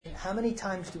how many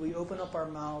times do we open up our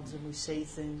mouths and we say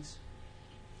things?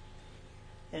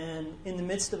 And in the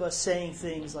midst of us saying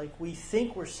things, like we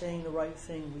think we're saying the right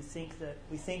thing, we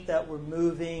think that we're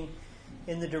moving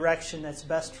in the direction that's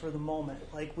best for the moment.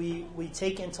 Like we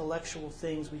take intellectual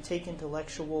things, we take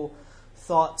intellectual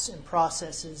thoughts and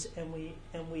processes, and we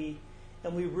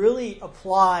really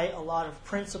apply a lot of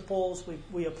principles,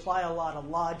 we apply a lot of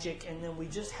logic, and then we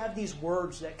just have these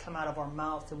words that come out of our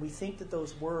mouth, and we think that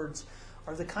those words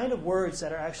are the kind of words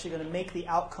that are actually going to make the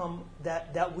outcome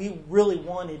that we really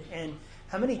wanted. And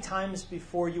how many times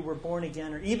before you were born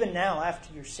again, or even now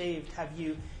after you're saved, have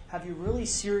you really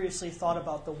seriously thought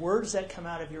about the words that come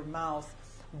out of your mouth,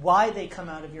 why they come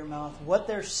out of your mouth, what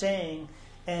they're saying,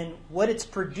 and what it's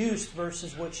produced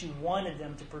versus what you wanted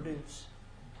them to produce?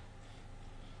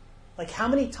 Like, how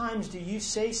many times do you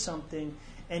say something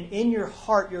and in your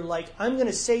heart you're like, I'm going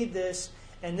to say this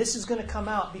and this is going to come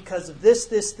out because of this,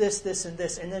 this, and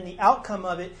this. And then the outcome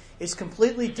of it is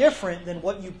completely different than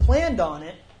what you planned on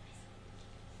it.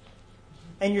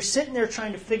 And you're sitting there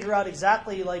trying to figure out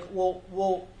exactly like,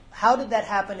 well, how did that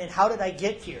happen and how did I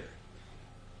get here?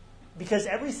 Because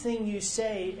everything you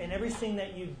say and everything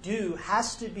that you do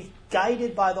has to be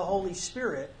guided by the Holy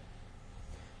Spirit.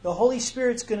 The Holy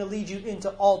Spirit's going to lead you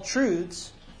into all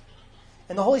truths.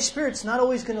 And the Holy Spirit's not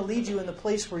always going to lead you in the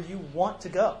place where you want to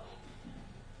go.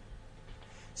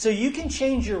 So you can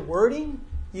change your wording.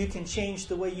 You can change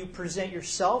the way you present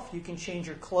yourself. You can change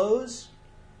your clothes.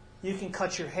 You can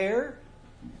cut your hair.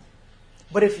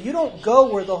 But if you don't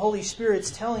go where the Holy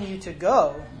Spirit's telling you to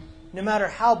go, no matter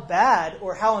how bad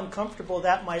or how uncomfortable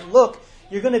that might look,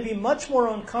 you're going to be much more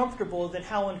uncomfortable than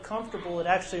how uncomfortable it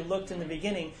actually looked in the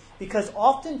beginning. Because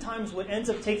oftentimes what ends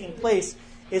up taking place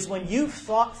is when you've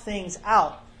thought things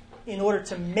out in order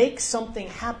to make something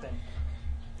happen.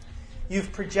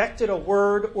 You've projected a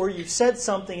word or you've said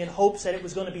something in hopes that it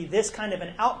was going to be this kind of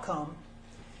an outcome.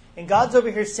 And God's over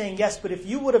here saying, yes, but if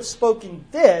you would have spoken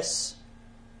this,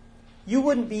 you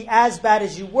wouldn't be as bad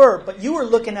as you were. But you were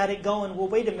looking at it going, well,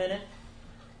 wait a minute.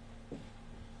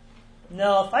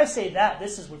 No, if I say that,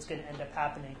 this is what's going to end up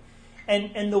happening.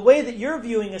 And the way that you're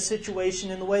viewing a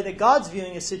situation and the way that God's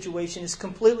viewing a situation is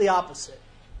completely opposite.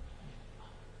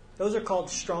 Those are called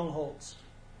strongholds.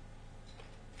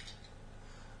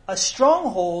 A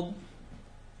stronghold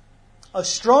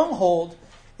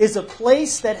is a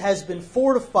place that has been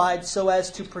fortified so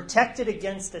as to protect it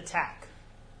against attack.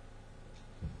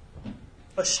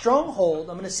 A stronghold,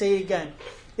 I'm going to say it again,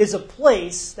 is a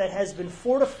place that has been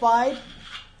fortified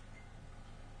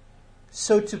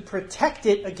so to protect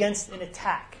it against an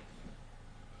attack.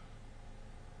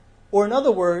 Or in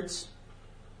other words,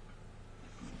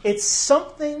 it's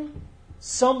something,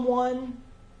 someone,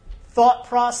 thought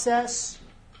process,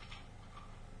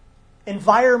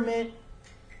 environment,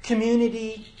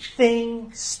 community,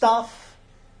 thing, stuff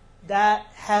that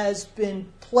has been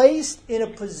placed in a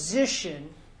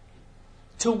position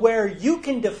to where you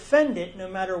can defend it no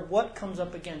matter what comes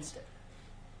up against it.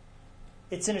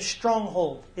 It's in a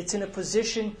stronghold. It's in a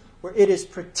position where it is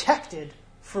protected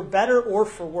for better or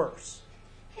for worse.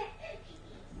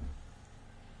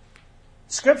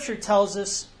 Scripture tells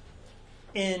us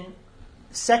in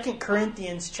 2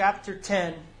 Corinthians chapter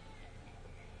 10,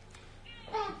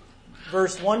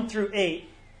 verse 1 through 8,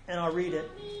 and I'll read it.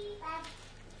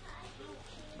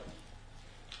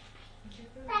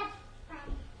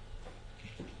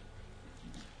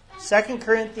 Second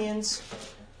Corinthians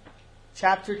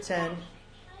chapter 10,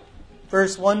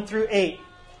 verse 1 through 8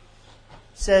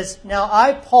 says, Now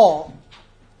I, Paul,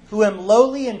 who am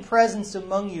lowly in presence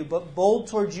among you, but bold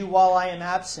towards you while I am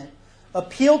absent,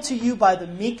 appeal to you by the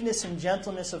meekness and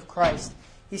gentleness of Christ.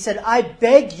 He said, I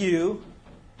beg you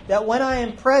that when I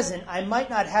am present, I might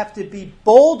not have to be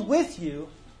bold with you,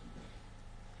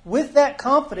 with that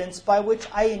confidence by which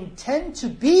I intend to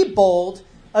be bold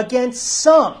against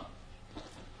some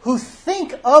who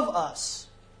think of us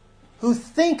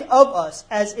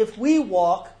as if we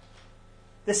walk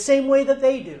the same way that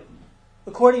they do,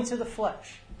 according to the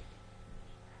flesh.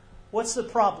 What's the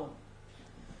problem?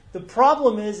 The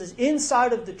problem is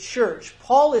inside of the church,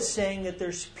 Paul is saying that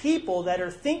there's people that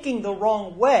are thinking the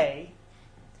wrong way,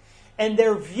 and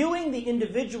they're viewing the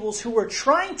individuals who are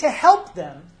trying to help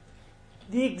them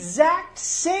the exact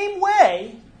same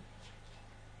way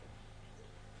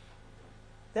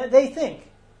that they think.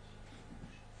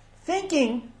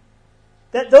 Thinking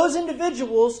that those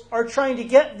individuals are trying to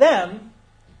get them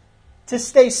to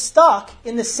stay stuck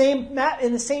in the same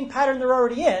pattern they're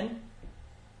already in.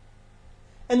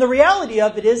 And the reality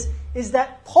of it is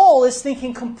that Paul is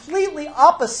thinking completely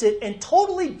opposite and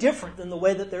totally different than the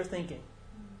way that they're thinking.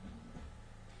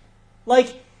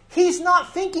 Like, He's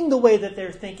not thinking the way that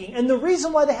they're thinking. And the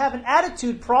reason why they have an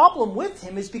attitude problem with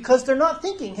him is because they're not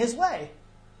thinking his way.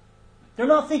 They're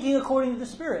not thinking according to the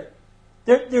Spirit.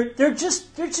 They're just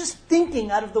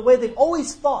thinking out of the way they've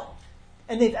always thought.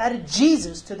 And they've added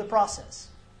Jesus to the process.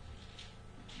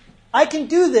 I can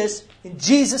do this in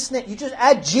Jesus' name. You just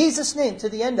add Jesus' name to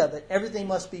the end of it. Everything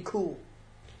must be cool.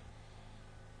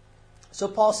 So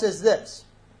Paul says this,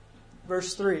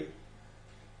 verse 3.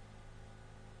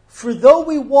 For though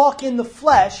we walk in the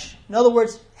flesh, in other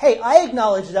words, hey, I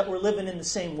acknowledge that we're living in the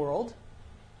same world.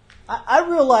 I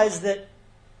realize that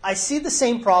I see the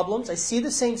same problems. I see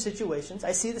the same situations.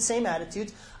 I see the same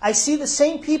attitudes. I see the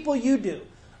same people you do.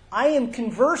 I am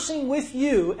conversing with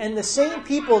you and the same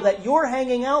people that you're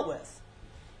hanging out with.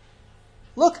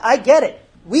 Look, I get it.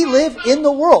 We live in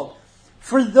the world.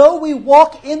 For though we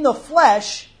walk in the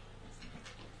flesh,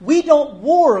 we don't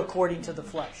war according to the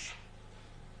flesh.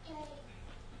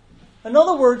 In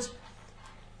other words,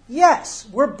 yes,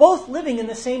 we're both living in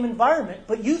the same environment,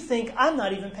 but you think I'm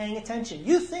not even paying attention.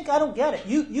 You think I don't get it.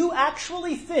 You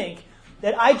actually think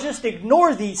that I just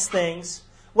ignore these things,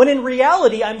 when in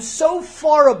reality I'm so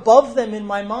far above them in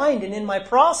my mind and in my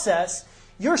process.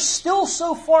 You're still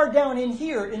so far down in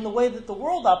here in the way that the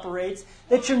world operates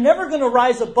that you're never going to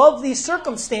rise above these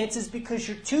circumstances because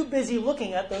you're too busy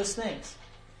looking at those things.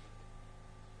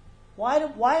 Why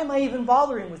am I even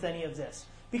bothering with any of this?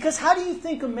 Because how do you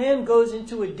think a man goes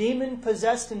into a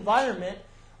demon-possessed environment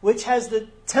which has the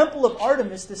temple of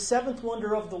Artemis, the seventh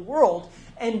wonder of the world,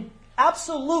 and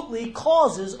absolutely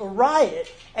causes a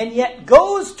riot, and yet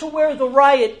goes to where the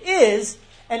riot is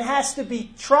and has to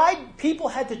be tried? People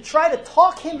had to try to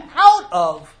talk him out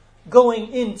of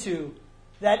going into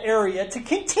that area to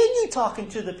continue talking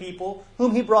to the people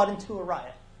whom he brought into a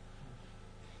riot.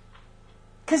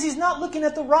 Because he's not looking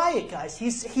at the riot, guys.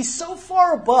 He's so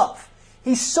far above.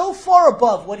 He's so far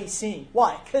above what he's seeing.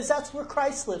 Why? Because that's where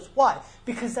Christ lives. Why?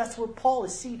 Because that's where Paul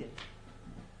is seated.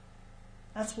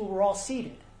 That's where we're all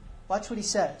seated. Watch what he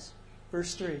says.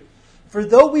 Verse 3. For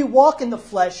though we walk in the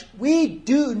flesh, we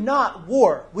do not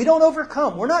war. We don't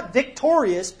overcome. We're not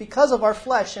victorious because of our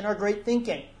flesh and our great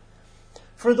thinking.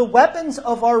 For the weapons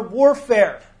of our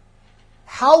warfare,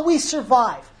 how we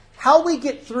survive, how we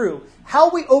get through,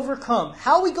 how we overcome,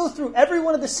 how we go through every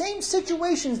one of the same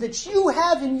situations that you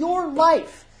have in your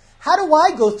life. How do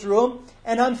I go through them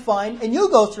and I'm fine, and you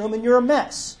go through them and you're a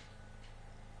mess?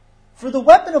 For the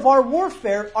weapon of our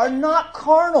warfare are not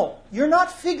carnal. You're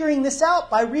not figuring this out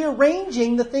by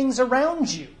rearranging the things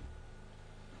around you,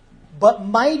 but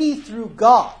mighty through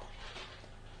God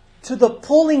to the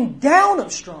pulling down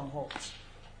of strongholds.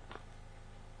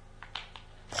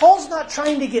 Paul's not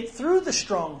trying to get through the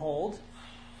stronghold.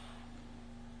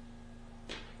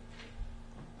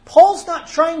 Paul's not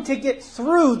trying to get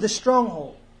through the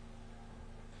stronghold.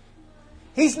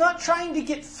 He's not trying to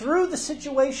get through the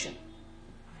situation.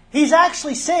 He's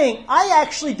actually saying, I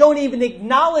actually don't even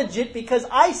acknowledge it because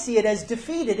I see it as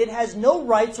defeated. It has no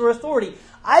rights or authority.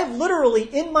 I've literally,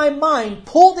 in my mind,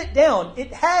 pulled it down.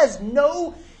 It has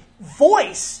no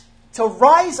voice to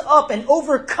rise up and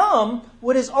overcome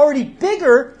what is already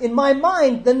bigger in my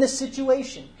mind than this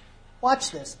situation.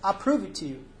 Watch this. I'll prove it to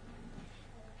you.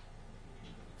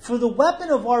 For the weapon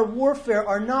of our warfare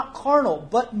are not carnal,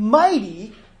 but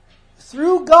mighty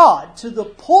through God to the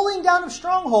pulling down of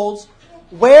strongholds,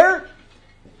 where,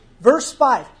 verse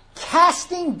 5,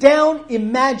 casting down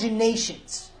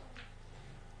imaginations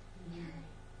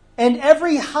and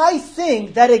every high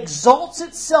thing that exalts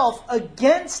itself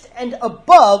against and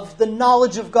above the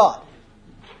knowledge of God.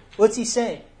 What's he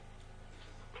saying?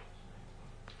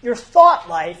 Your thought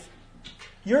life,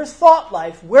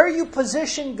 where you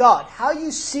position God, how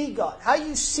you see God, how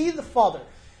you see the Father.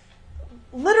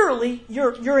 Literally,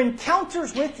 your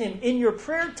encounters with Him in your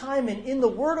prayer time and in the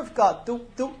Word of God,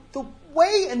 the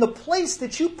way and the place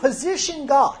that you position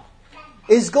God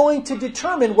is going to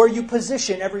determine where you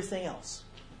position everything else.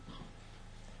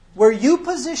 Where you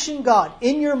position God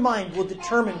in your mind will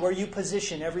determine where you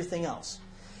position everything else.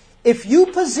 If you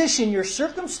position your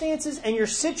circumstances and your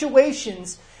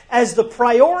situations as the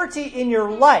priority in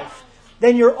your life,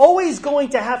 then you're always going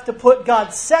to have to put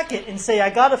God second and say,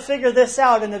 I got to figure this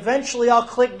out, and eventually I'll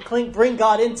bring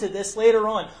God into this later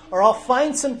on. Or I'll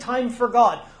find some time for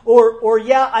God. Or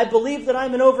yeah, I believe that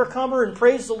I'm an overcomer and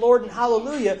praise the Lord and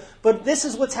hallelujah, but this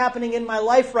is what's happening in my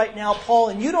life right now, Paul,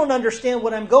 and you don't understand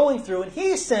what I'm going through. And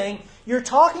he's saying, you're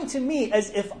talking to me as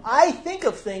if I think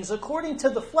of things according to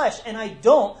the flesh, and I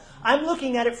don't. I'm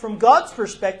looking at it from God's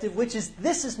perspective, which is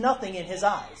this is nothing in His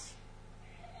eyes.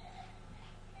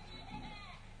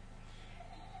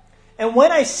 And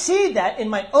when I see that in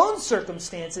my own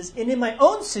circumstances and in my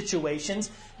own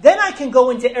situations, then I can go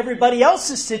into everybody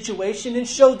else's situation and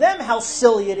show them how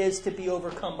silly it is to be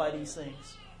overcome by these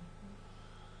things.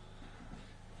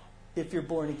 If you're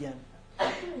born again.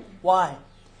 Why?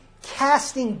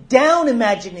 Casting down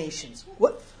imaginations.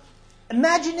 What?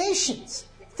 Imaginations.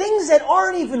 Things that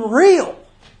aren't even real.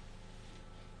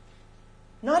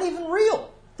 Not even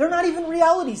real. They're not even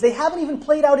realities. They haven't even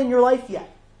played out in your life yet.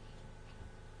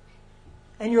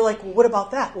 And you're like, well, what about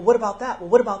that? Well, what about that? Well,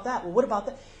 what about that? Well, what about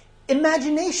that?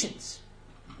 Imaginations.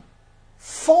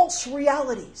 False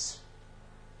realities.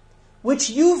 Which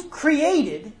you've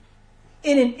created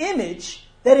in an image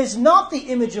that is not the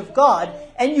image of God,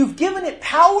 and you've given it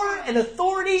power and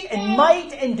authority and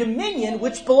might and dominion,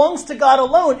 which belongs to God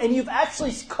alone, and you've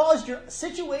actually caused your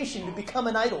situation to become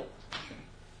an idol.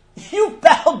 You've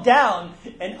bowed down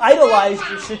and idolized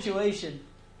your situation.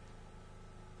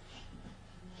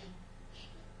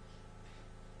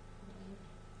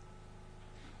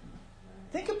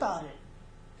 Think about it.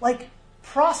 Like,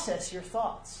 process your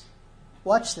thoughts.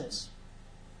 Watch this.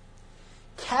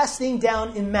 Casting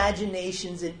down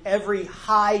imaginations in every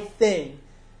high thing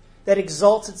that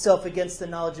exalts itself against the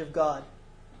knowledge of God.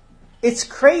 It's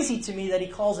crazy to me that he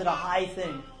calls it a high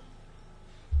thing.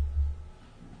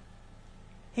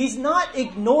 He's not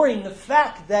ignoring the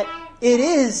fact that it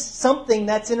is something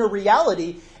that's in a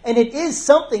reality, and it is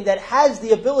something that has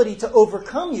the ability to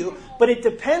overcome you, but it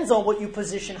depends on what you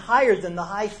position higher than the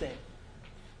high thing.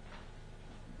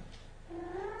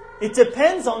 It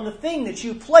depends on the thing that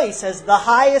you place as the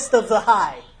highest of the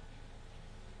high.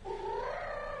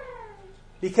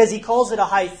 Because he calls it a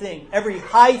high thing. Every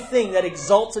high thing that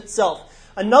exalts itself.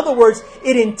 In other words,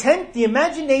 the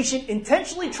imagination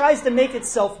intentionally tries to make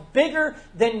itself bigger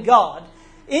than God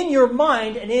in your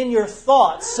mind and in your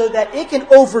thoughts so that it can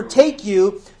overtake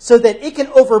you, so that it can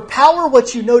overpower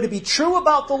what you know to be true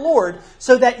about the Lord,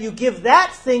 so that you give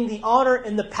that thing the honor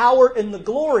and the power and the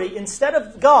glory instead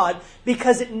of God,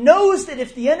 because it knows that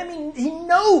if the enemy, he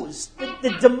knows,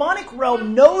 the demonic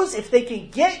realm knows if they can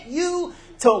get you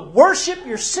to worship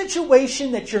your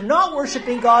situation, that you're not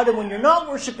worshiping God, and when you're not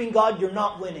worshiping God, you're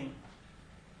not winning.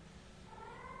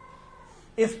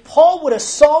 If Paul would have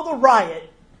saw the riot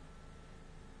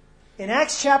in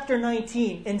Acts chapter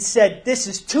 19 and said, this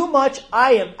is too much,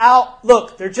 I am out,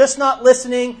 look, they're just not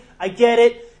listening, I get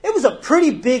it. It was a pretty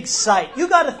big sight. You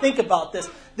got to think about this.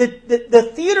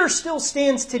 The theater still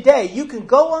stands today. You can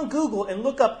go on Google and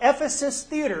look up Ephesus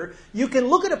Theater. You can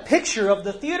look at a picture of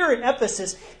the theater in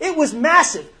Ephesus. It was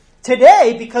massive.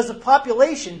 Today, because of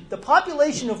population, the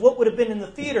population of what would have been in the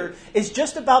theater is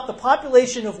just about the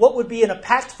population of what would be in a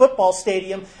packed football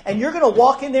stadium, and you're going to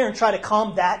walk in there and try to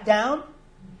calm that down?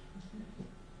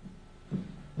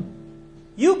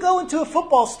 You go into a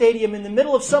football stadium in the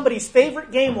middle of somebody's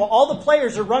favorite game while all the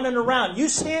players are running around. You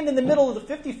stand in the middle of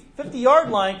the 50-yard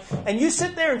line and you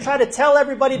sit there and try to tell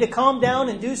everybody to calm down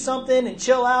and do something and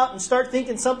chill out and start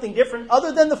thinking something different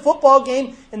other than the football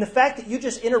game and the fact that you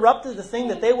just interrupted the thing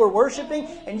that they were worshiping,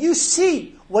 and you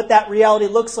see what that reality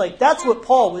looks like. That's what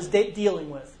Paul was dealing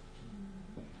with.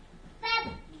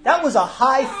 That was a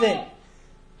high thing.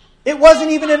 It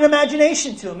wasn't even an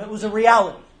imagination to him. It was a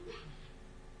reality.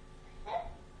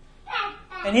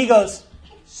 And he goes,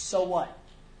 so what?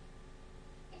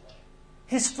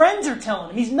 His friends are telling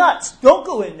him, he's nuts. Don't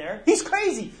go in there. He's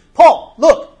crazy. Paul,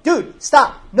 look, dude,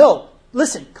 stop. No,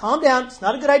 listen, calm down. It's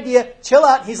not a good idea. Chill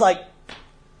out. He's like,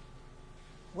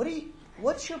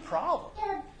 what's your problem?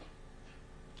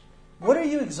 What are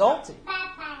you exalting?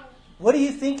 What are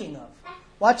you thinking of?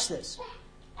 Watch this.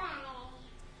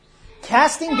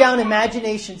 Casting down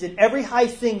imaginations in every high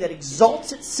thing that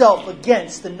exalts itself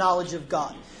against the knowledge of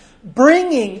God.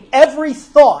 Bringing every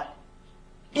thought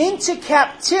into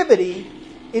captivity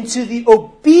into the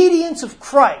obedience of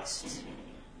Christ,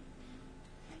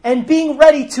 and being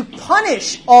ready to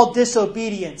punish all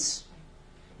disobedience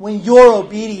when your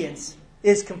obedience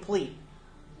is complete.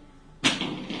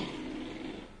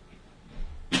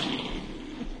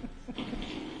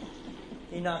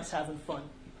 Enoch's having fun.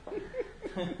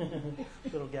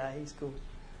 Little guy, he's cool.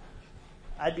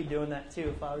 I'd be doing that too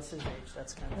if I was his age.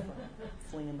 That's kind of fun.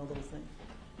 Flinging the little thing.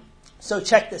 So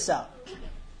check this out.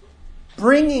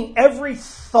 Bringing every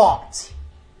thought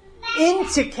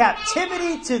into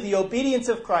captivity to the obedience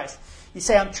of Christ. You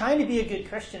say, I'm trying to be a good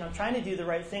Christian. I'm trying to do the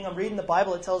right thing. I'm reading the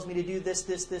Bible. It tells me to do this,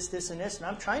 and this, and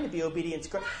I'm trying to be obedient to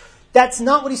Christ. That's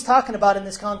not what he's talking about in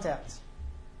this context.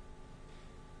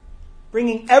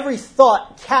 Bringing every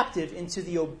thought captive into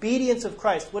the obedience of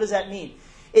Christ. What does that mean?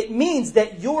 It means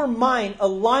that your mind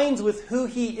aligns with who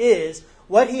he is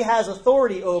what He has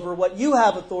authority over, what you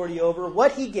have authority over,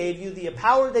 what He gave you, the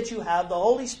power that you have, the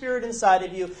Holy Spirit inside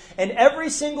of you, and every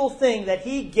single thing that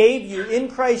He gave you in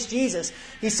Christ Jesus.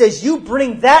 He says you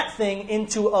bring that thing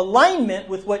into alignment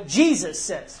with what Jesus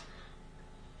says.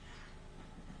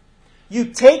 You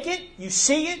take it, you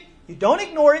see it, you don't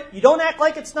ignore it, you don't act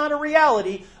like it's not a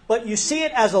reality, but you see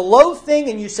it as a low thing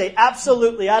and you say,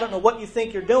 absolutely, I don't know what you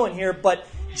think you're doing here, but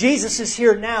Jesus is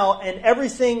here now, and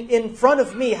everything in front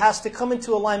of me has to come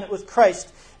into alignment with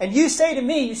Christ. And you say to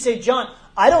me, you say, John,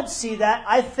 I don't see that,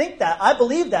 I think that, I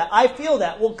believe that, I feel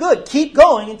that. Well, good, keep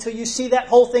going until you see that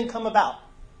whole thing come about.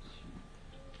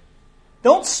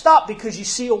 Don't stop because you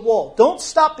see a wall. Don't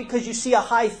stop because you see a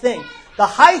high thing. The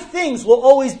high things will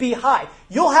always be high.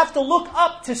 You'll have to look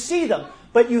up to see them.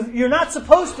 But you're not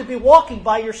supposed to be walking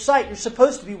by your sight. You're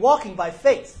supposed to be walking by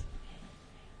faith.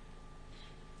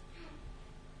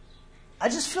 I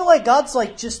just feel like God's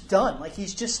like just done. Like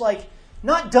He's just like,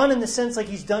 not done in the sense like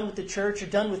He's done with the church or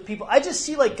done with people. I just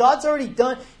see like God's already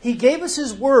done. He gave us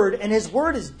His Word and His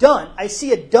Word is done. I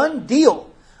see a done deal.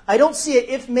 I don't see it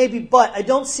if, maybe, but. I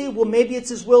don't see, well, maybe it's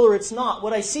His will or it's not.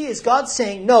 What I see is God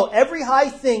saying, no, every high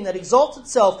thing that exalts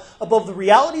itself above the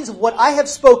realities of what I have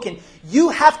spoken, you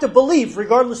have to believe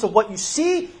regardless of what you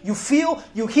see, you feel,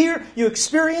 you hear, you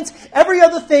experience. Every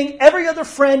other thing, every other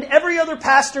friend, every other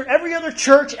pastor, every other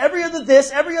church, every other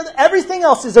this, everything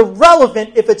else is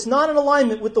irrelevant if it's not in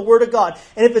alignment with the Word of God.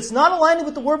 And if it's not aligned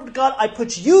with the Word of God, I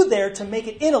put you there to make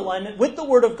it in alignment with the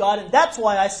Word of God. And that's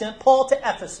why I sent Paul to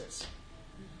Ephesus.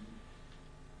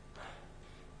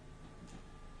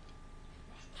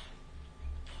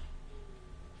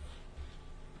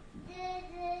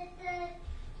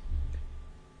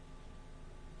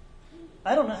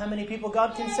 I don't know how many people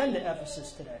God can send to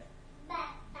Ephesus today.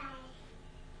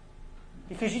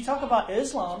 Because you talk about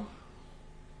Islam,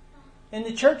 and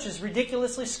the church is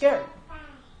ridiculously scared.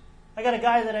 I got a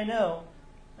guy that I know,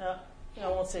 I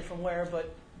won't say from where,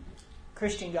 but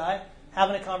Christian guy,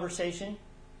 having a conversation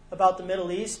about the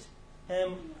Middle East,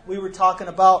 and we were talking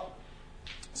about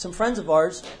some friends of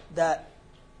ours that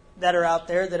are out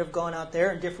there, that have gone out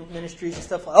there in different ministries and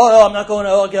stuff like, oh no, I'm not going,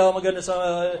 oh my goodness,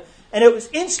 and it was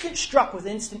struck with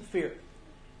instant fear.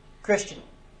 Christian.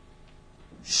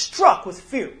 Struck with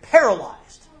fear,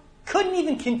 paralyzed. Couldn't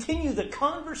even continue the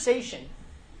conversation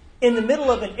in the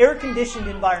middle of an air-conditioned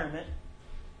environment.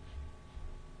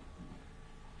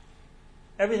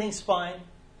 Everything's fine.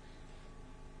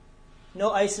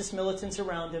 No ISIS militants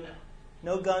around him.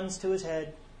 No guns to his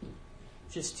head.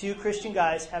 Just two Christian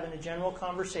guys having a general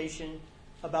conversation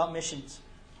about missions.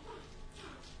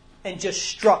 And just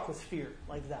struck with fear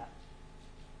like that.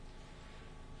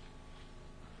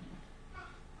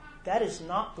 That is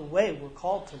not the way we're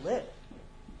called to live.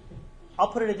 I'll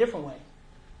put it a different way.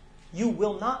 You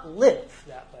will not live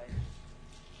that way.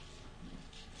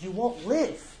 You won't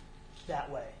live that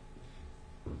way.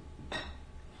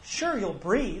 Sure, you'll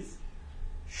breathe.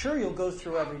 Sure, you'll go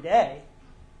through every day.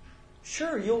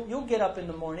 Sure, you'll get up in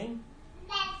the morning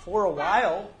for a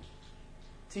while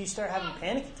till you start having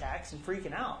panic attacks and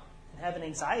freaking out and having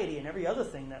anxiety and every other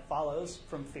thing that follows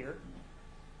from fear.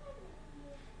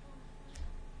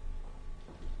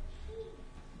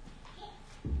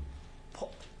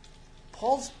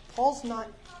 Paul's not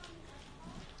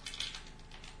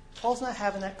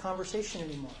having that conversation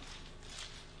anymore.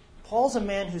 Paul's a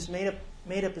man who's made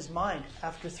up his mind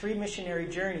after 3 missionary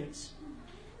journeys.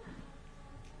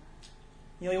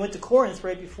 He went to Corinth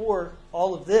right before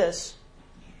all of this.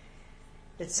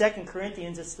 It's 2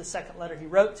 Corinthians. It's the second letter he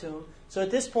wrote to him. So at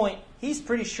this point, he's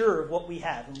pretty sure of what we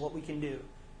have and what we can do.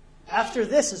 After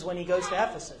this is when he goes to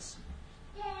Ephesus.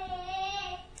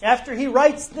 After he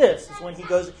writes this is when he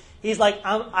goes. He's like,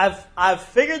 I've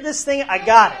figured this thing. I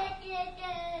got it.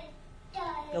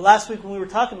 Now, last week when we were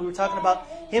talking about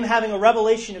him having a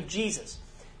revelation of Jesus.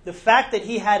 The fact that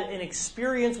he had an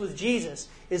experience with Jesus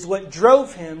is what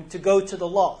drove him to go to the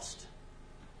lost.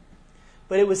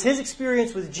 But it was his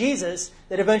experience with Jesus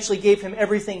that eventually gave him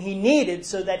everything he needed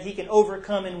so that he can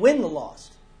overcome and win the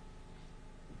lost.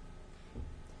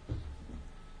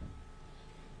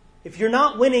 If you're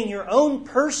not winning your own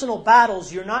personal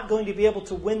battles, you're not going to be able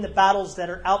to win the battles that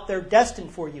are out there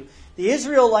destined for you. The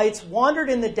Israelites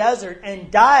wandered in the desert and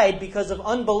died because of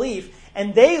unbelief,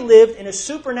 and they lived in a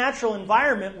supernatural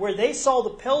environment where they saw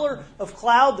the pillar of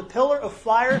cloud, the pillar of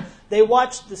fire. They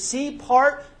watched the sea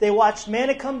part. They watched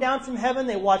manna come down from heaven.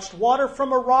 They watched water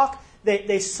from a rock.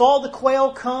 They saw the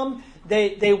quail come.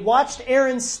 They watched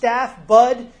Aaron's staff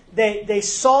bud. They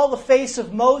saw the face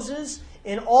of Moses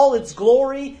in all its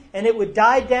glory and it would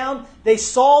die down. They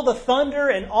saw the thunder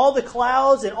and all the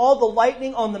clouds and all the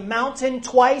lightning on the mountain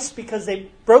twice because they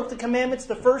broke the commandments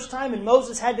the first time and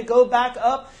Moses had to go back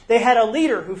up. They had a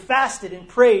leader who fasted and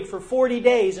prayed for 40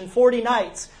 days and 40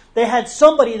 nights. They had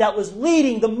somebody that was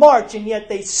leading the march, and yet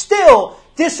they still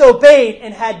disobeyed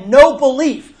and had no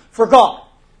belief for God.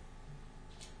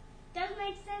 Doesn't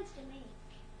make sense to me.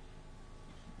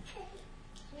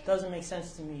 Doesn't make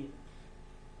sense to me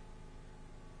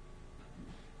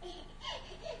either.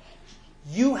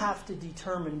 You have to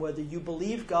determine whether you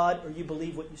believe God or you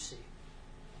believe what you see.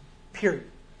 Period.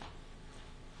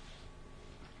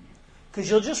 Because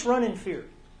you'll just run in fear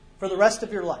for the rest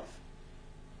of your life.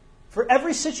 For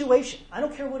every situation. I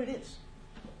don't care what it is.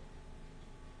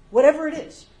 Whatever it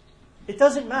is. It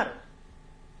doesn't matter.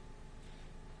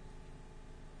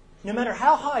 No matter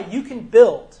how high you can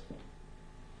build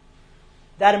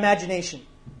that imagination.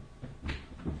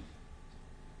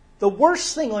 The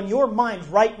worst thing on your mind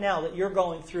right now that you're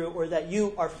going through or that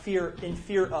you are in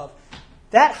fear of,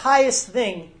 that highest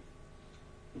thing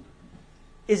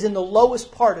is in the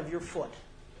lowest part of your foot.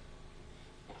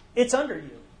 It's under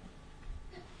you.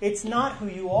 It's not who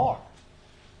you are.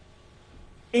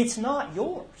 It's not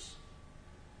yours.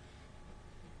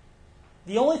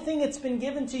 The only thing it's been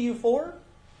given to you for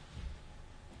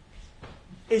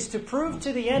is to prove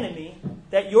to the enemy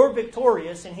that you're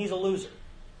victorious and he's a loser.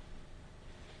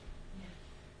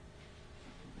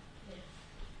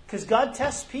 Because God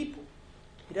tests people.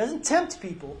 He doesn't tempt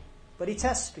people, but He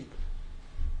tests people.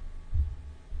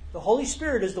 The Holy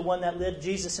Spirit is the one that led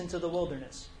Jesus into the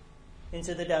wilderness,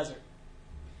 into the desert.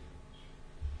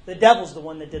 The devil's the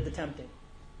one that did the tempting.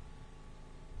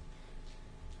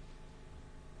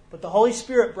 But the Holy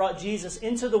Spirit brought Jesus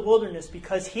into the wilderness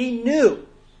because He knew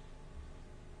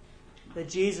that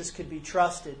Jesus could be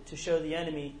trusted to show the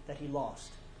enemy that he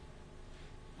lost.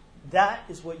 That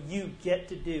is what you get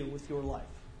to do with your life.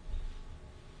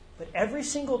 But every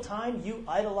single time you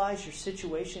idolize your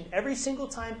situation, every single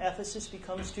time Ephesus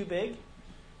becomes too big,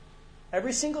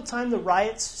 every single time the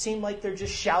riots seem like they're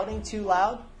just shouting too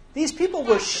loud, these people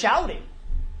were shouting,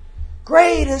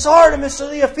 "Great is Artemis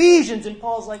of the Ephesians." And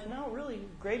Paul's like, no, really,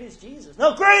 great is Jesus.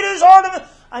 No, great is Artemis.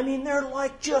 I mean, they're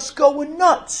like just going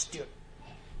nuts, dude.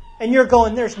 And you're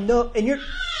going,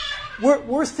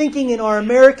 we're thinking in our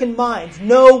American minds,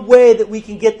 no way that we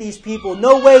can get these people,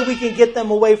 no way we can get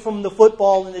them away from the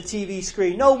football and the TV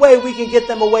screen, no way we can get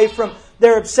them away from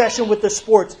their obsession with the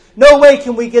sports, no way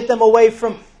can we get them away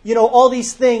from, all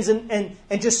these things and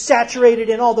just saturated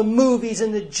in all the movies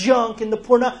and the junk and the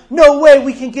porno. No way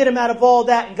we can get them out of all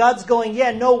that. And God's going, yeah,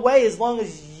 no way, as long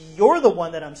as you're the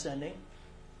one that I'm sending.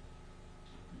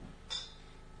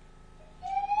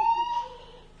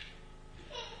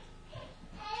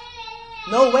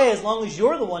 No way, as long as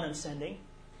you're the one I'm sending.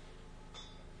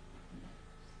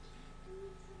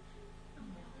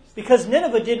 Because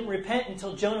Nineveh didn't repent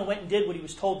until Jonah went and did what he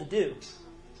was told to do.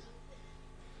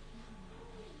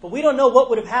 But we don't know what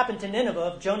would have happened to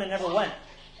Nineveh if Jonah never went.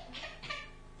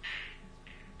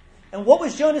 And what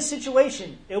was Jonah's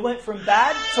situation? It went from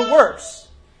bad to worse.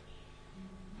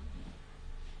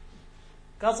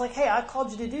 God's like, hey, I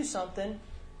called you to do something.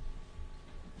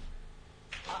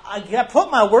 I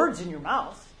put my words in your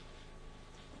mouth.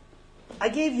 I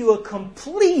gave you a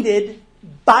completed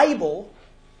Bible,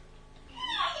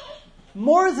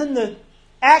 more than the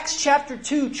Acts chapter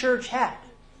 2 church had.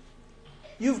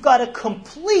 You've got a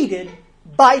completed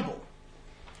Bible.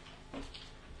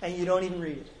 And you don't even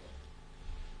read it.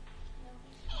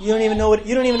 You don't even know what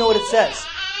it says.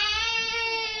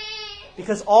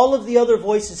 Because all of the other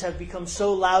voices have become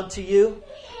so loud to you.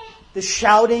 The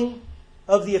shouting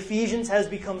of the Ephesians has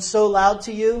become so loud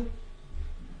to you.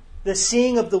 The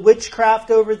seeing of the witchcraft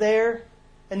over there.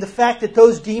 And the fact that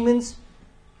those demons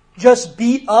just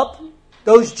beat up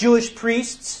those Jewish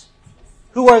priests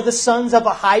who are the sons of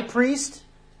a high priest.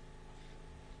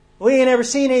 We ain't ever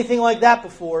seen anything like that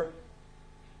before.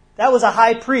 That was a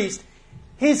high priest.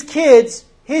 His kids,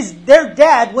 their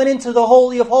dad went into the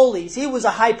Holy of Holies. He was a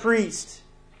high priest.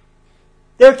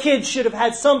 Their kids should have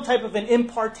had some type of an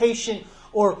impartation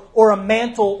or a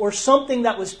mantle or something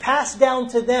that was passed down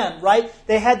to them, right?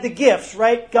 They had the gifts,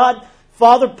 right? God,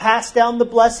 Father passed down the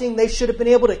blessing. They should have been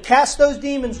able to cast those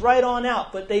demons right on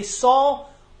out. But they saw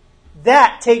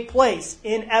that take place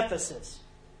in Ephesus.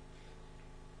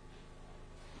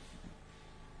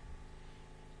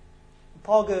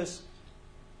 Paul goes,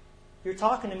 you're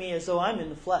talking to me as though I'm in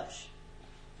the flesh.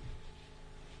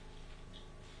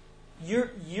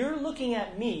 You're looking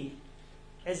at me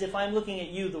as if I'm looking at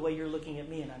you the way you're looking at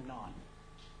me, and I'm not.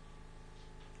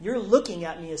 You're looking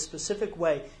at me a specific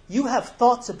way. You have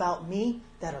thoughts about me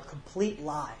that are complete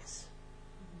lies.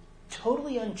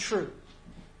 Totally untrue.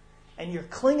 And you're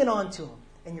clinging on to them.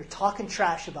 And you're talking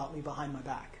trash about me behind my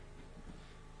back.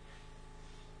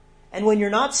 And when you're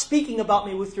not speaking about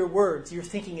me with your words, you're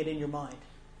thinking it in your mind.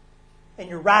 And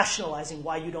you're rationalizing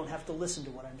why you don't have to listen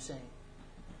to what I'm saying.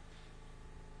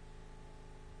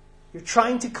 You're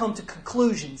trying to come to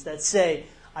conclusions that say,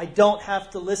 I don't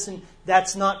have to listen,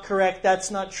 that's not correct,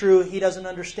 that's not true, he doesn't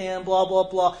understand, blah, blah,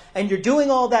 blah. And you're doing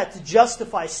all that to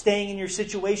justify staying in your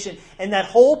situation. And that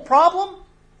whole problem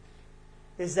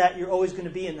is that you're always going to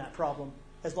be in that problem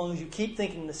as long as you keep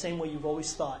thinking the same way you've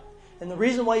always thought. And the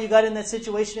reason why you got in that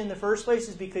situation in the first place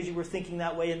is because you were thinking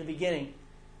that way in the beginning.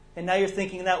 And now you're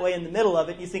thinking that way in the middle of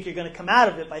it. You think you're going to come out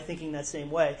of it by thinking that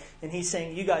same way. And he's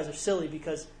saying, you guys are silly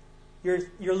because you're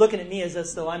looking at me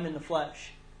as though I'm in the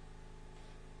flesh.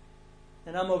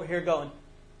 And I'm over here going,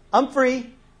 I'm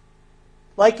free.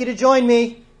 Like you to join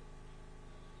me.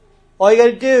 All you got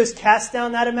to do is cast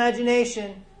down that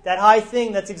imagination, that high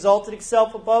thing that's exalted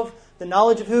itself above the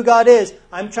knowledge of who God is.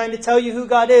 I'm trying to tell you who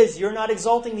God is. You're not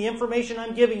exalting the information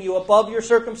I'm giving you above your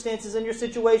circumstances and your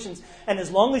situations. And as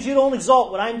long as you don't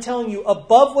exalt what I'm telling you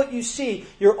above what you see,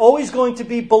 you're always going to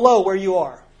be below where you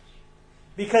are.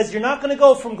 Because you're not going to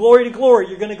go from glory to glory.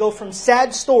 You're going to go from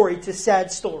sad story to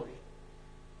sad story.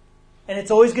 And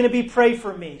it's always going to be pray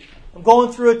for me. I'm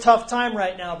going through a tough time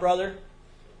right now, brother.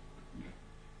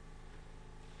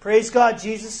 Praise God,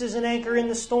 Jesus is an anchor in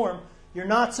the storm. You're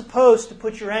not supposed to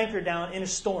put your anchor down in a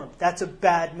storm. That's a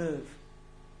bad move.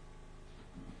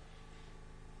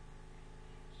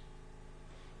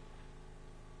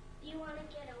 You want to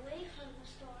get away from the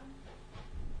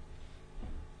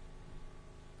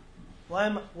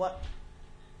storm. What?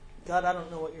 God, I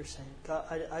don't know what you're saying. God,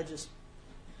 I just...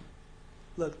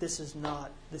 Look, this is not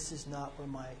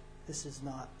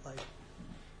like...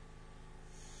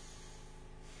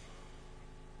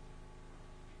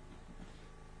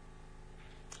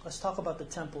 Let's talk about the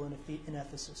temple in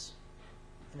Ephesus,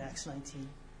 in Acts 19.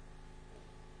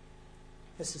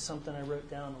 This is something I wrote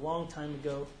down a long time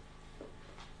ago.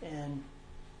 And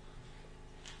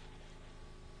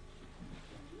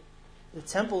the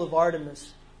temple of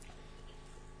Artemis.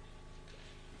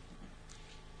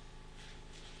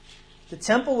 The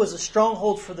temple was a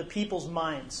stronghold for the people's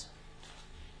minds.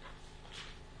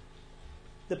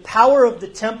 The power of the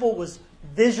temple was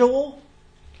visual,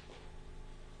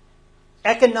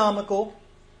 economical,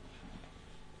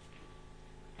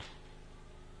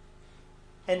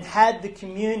 and had the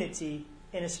community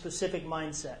in a specific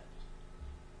mindset.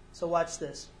 So watch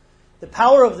this. The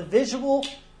power of the visual,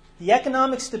 the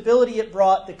economic stability it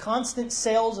brought, the constant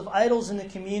sales of idols in the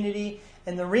community,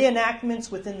 and the reenactments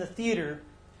within the theater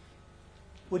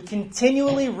would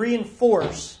continually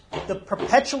reinforce the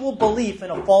perpetual belief in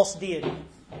a false deity.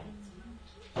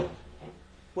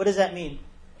 What does that mean?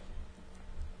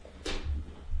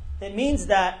 It means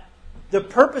that the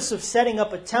purpose of setting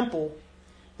up a temple,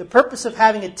 the purpose of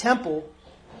having a temple,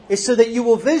 is so that you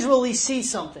will visually see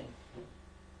something.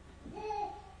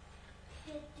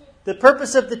 The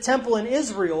purpose of the temple in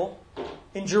Israel,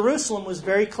 in Jerusalem, was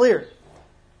very clear.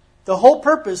 The whole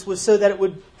purpose was so that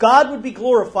God would be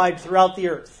glorified throughout the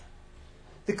earth.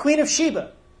 The Queen of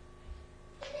Sheba,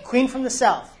 the queen from the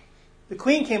south, the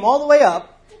queen came all the way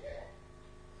up,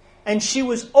 and she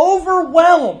was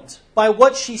overwhelmed by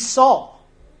what she saw.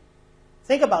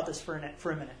 Think about this for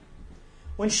a minute.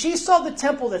 When she saw the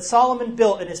temple that Solomon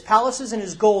built and his palaces and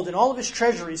his gold and all of his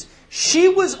treasuries, she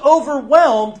was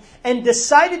overwhelmed and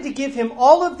decided to give him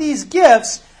all of these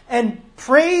gifts and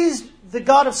praised the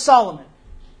God of Solomon.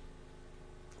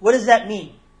 What does that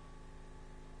mean?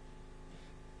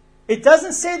 It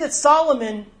doesn't say that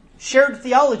Solomon shared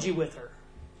theology with her.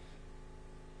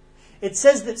 It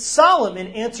says that Solomon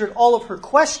answered all of her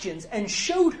questions and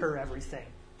showed her everything.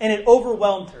 And it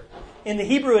overwhelmed her. In the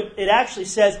Hebrew, it actually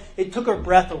says it took her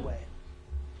breath away.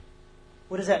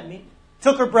 What does that mean?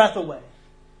 Took her breath away.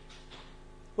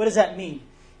 What does that mean?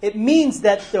 It means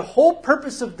that the whole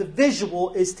purpose of the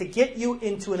visual is to get you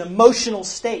into an emotional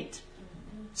state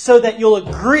so that you'll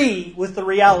agree with the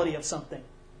reality of something.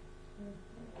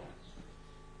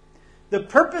 The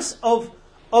purpose of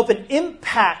an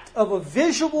impact of a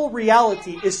visual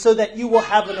reality is so that you will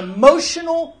have an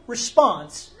emotional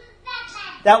response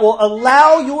that will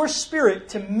allow your spirit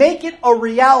to make it a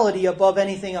reality above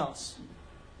anything else.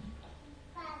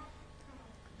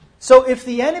 So if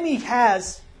the enemy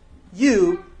has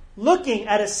you looking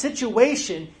at a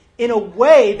situation in a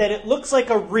way that it looks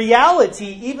like a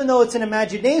reality, even though it's an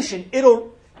imagination,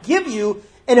 it'll give you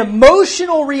an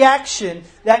emotional reaction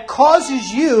that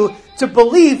causes you to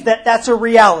believe that that's a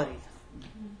reality.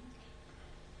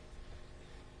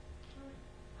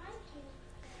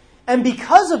 And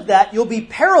because of that, you'll be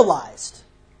paralyzed,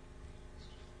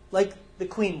 like the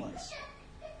queen was.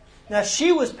 Now,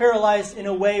 she was paralyzed in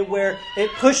a way where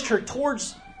it pushed her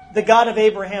towards the God of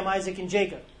Abraham, Isaac, and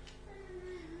Jacob.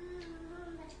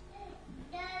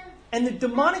 And the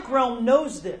demonic realm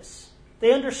knows this.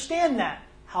 They understand that.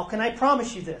 How can I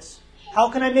promise you this? How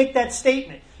can I make that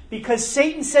statement? Because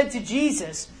Satan said to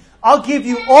Jesus, I'll give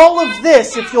you all of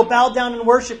this if you'll bow down and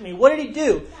worship me. What did he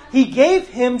do? He gave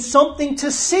him something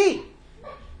to see.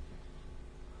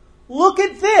 Look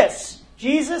at this,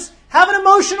 Jesus. Have an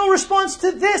emotional response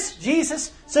to this,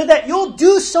 Jesus, so that you'll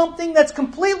do something that's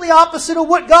completely opposite of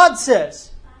what God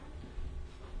says.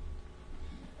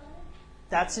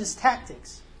 That's his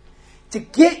tactics. To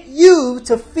get you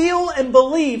to feel and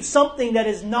believe something that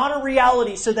is not a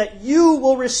reality so that you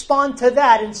will respond to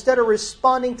that instead of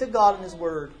responding to God and His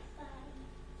Word.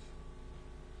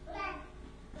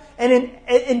 And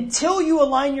until you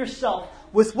align yourself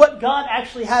with what God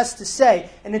actually has to say,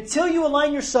 and until you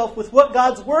align yourself with what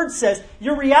God's Word says,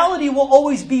 your reality will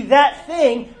always be that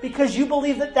thing because you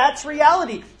believe that that's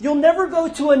reality. You'll never go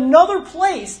to another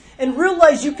place and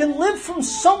realize you can live from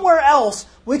somewhere else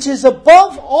which is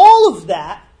above all of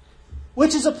that,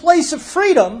 which is a place of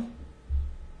freedom,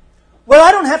 where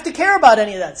I don't have to care about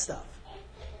any of that stuff.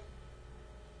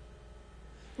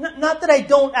 Not that I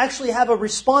don't actually have a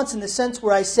response in the sense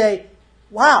where I say,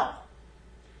 wow,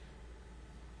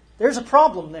 there's a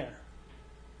problem there.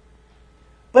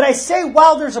 But I say,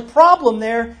 wow, there's a problem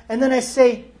there, and then I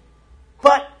say,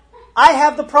 but I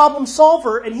have the problem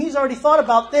solver, and He's already thought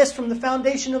about this from the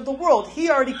foundation of the world. He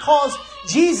already caused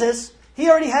Jesus, He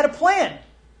already had a plan.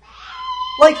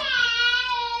 Like,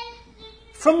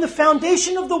 from the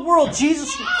foundation of the world,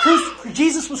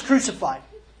 Jesus was crucified.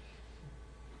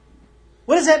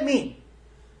 What does that mean?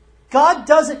 God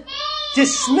doesn't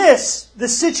dismiss the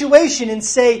situation and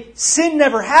say, sin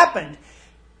never happened.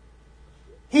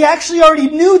 He actually already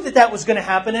knew that that was going to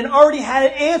happen and already had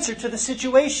an answer to the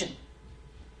situation.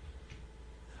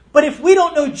 But if we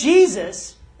don't know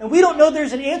Jesus, and we don't know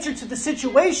there's an answer to the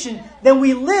situation, then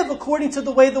we live according to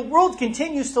the way the world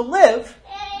continues to live,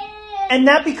 and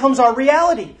that becomes our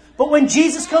reality. But when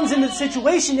Jesus comes into the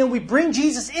situation and we bring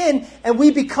Jesus in and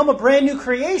we become a brand new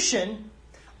creation,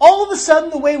 all of a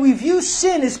sudden the way we view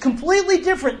sin is completely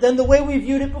different than the way we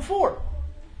viewed it before.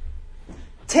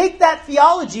 Take that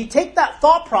theology, take that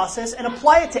thought process and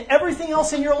apply it to everything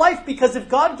else in your life, because if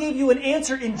God gave you an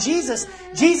answer in Jesus,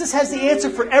 Jesus has the answer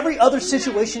for every other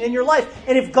situation in your life.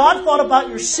 And if God thought about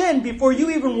your sin before you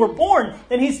even were born,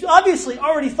 then He's obviously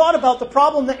already thought about the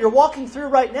problem that you're walking through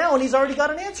right now, and He's already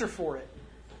got an answer for it.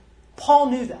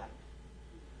 Paul knew that.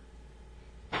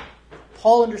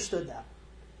 Paul understood that.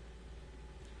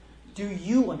 Do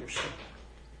you understand?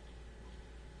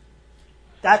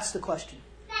 That's the question.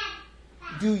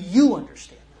 Do you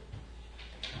understand?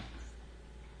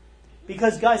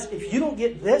 Because guys, if you don't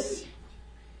get this,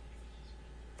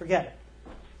 forget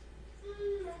it.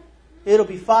 It'll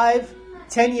be 5,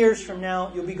 10 years from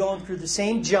now, you'll be going through the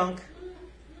same junk.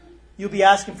 You'll be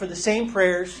asking for the same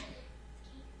prayers.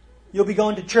 You'll be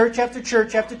going to church after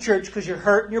church after church because you're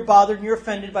hurt and you're bothered and you're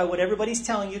offended by what everybody's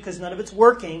telling you because none of it's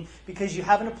working, because you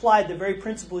haven't applied the very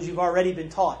principles you've already been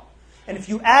taught. And if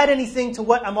you add anything to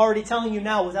what I'm already telling you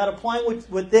now without applying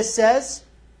what this says,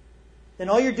 then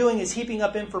all you're doing is heaping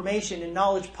up information, and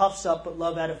knowledge puffs up, but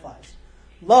love edifies.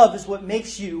 Love is what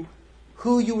makes you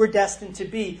who you were destined to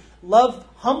be. Love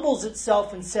humbles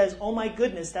itself and says, oh my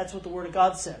goodness, that's what the Word of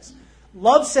God says.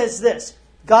 Love says this.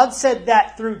 God said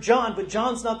that through John, but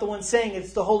John's not the one saying it,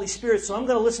 it's the Holy Spirit. So I'm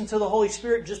going to listen to the Holy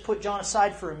Spirit and just put John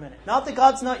aside for a minute. Not that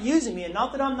God's not using me, and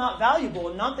not that I'm not valuable,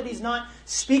 and not that He's not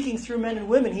speaking through men and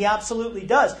women. He absolutely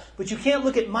does. But you can't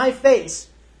look at my face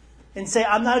and say,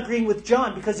 I'm not agreeing with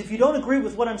John, because if you don't agree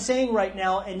with what I'm saying right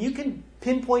now, and you can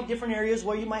pinpoint different areas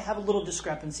where you might have a little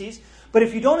discrepancies, but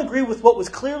if you don't agree with what was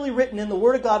clearly written in the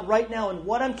Word of God right now and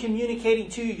what I'm communicating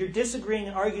to you, you're disagreeing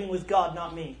and arguing with God,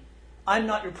 not me. I'm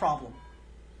not your problem.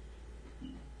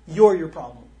 You're your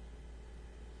problem.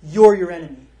 You're your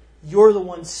enemy. You're the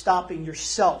one stopping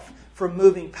yourself from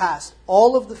moving past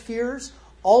all of the fears,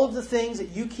 all of the things that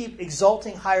you keep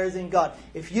exalting higher than God.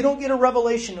 If you don't get a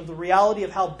revelation of the reality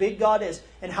of how big God is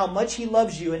and how much He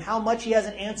loves you and how much He has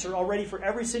an answer already for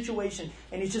every situation,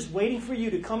 and He's just waiting for you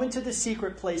to come into the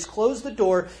secret place, close the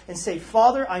door, and say,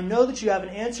 Father, I know that you have an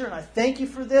answer and I thank you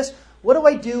for this. What do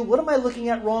I do? What am I looking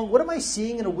at wrong? What am I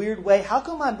seeing in a weird way? How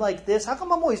come I'm like this? How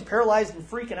come I'm always paralyzed and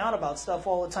freaking out about stuff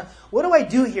all the time? What do I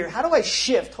do here? How do I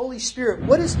shift? Holy Spirit,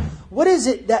 what is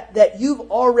it that you've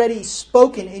already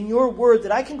spoken in your word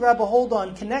that I can grab a hold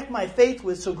on, connect my faith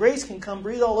with so grace can come,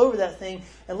 breathe all over that thing,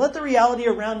 and let the reality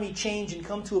around me change and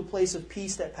come to a place of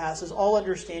peace that passes all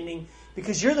understanding,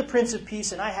 because you're the Prince of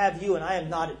Peace and I have you and I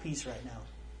am not at peace right now.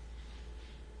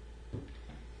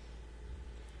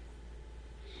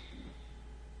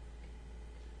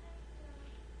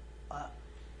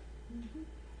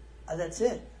 That's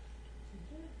it.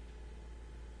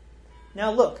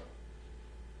 Now look,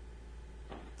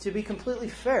 to be completely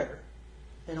fair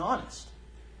and honest,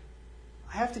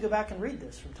 I have to go back and read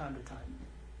this from time to time.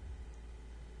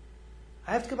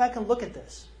 I have to go back and look at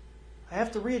this. I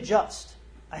have to readjust.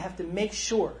 I have to make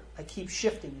sure I keep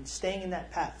shifting and staying in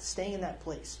that path, staying in that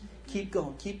place. Keep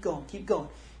going, keep going, keep going.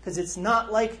 Because it's not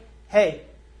like, hey,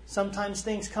 sometimes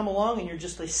things come along and you're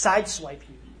just, they sideswipe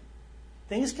you.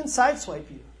 Things can sideswipe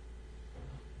you.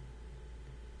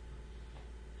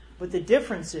 But the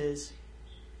difference is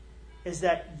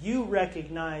that you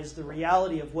recognize the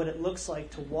reality of what it looks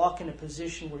like to walk in a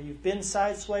position where you've been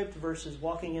sideswiped versus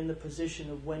walking in the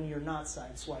position of when you're not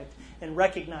sideswiped, and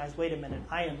recognize, wait a minute,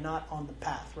 I am not on the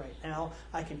path right now.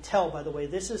 I can tell by the way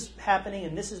this is happening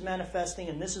and this is manifesting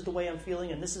and this is the way I'm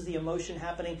feeling and this is the emotion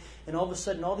happening, and all of a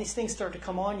sudden all these things start to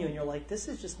come on you and you're like, this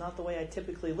is just not the way I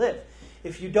typically live.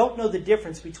 If you don't know the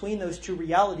difference between those two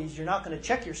realities, you're not going to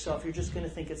check yourself. You're just going to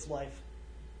think it's life.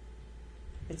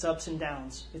 It's ups and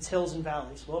downs. It's hills and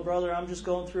valleys. Well, brother, I'm just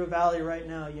going through a valley right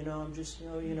now. I'm just,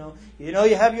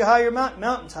 you have your higher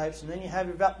mountain types, and then you have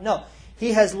your valley. No,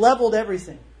 he has leveled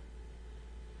everything.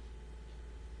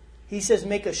 He says,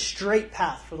 make a straight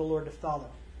path for the Lord to follow.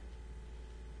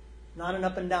 Not an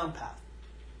up and down path.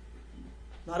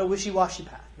 Not a wishy-washy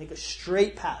path. Make a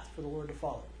straight path for the Lord to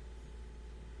follow.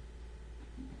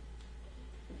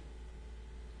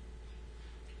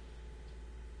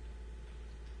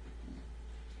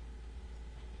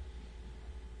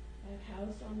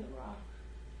 House on the rock.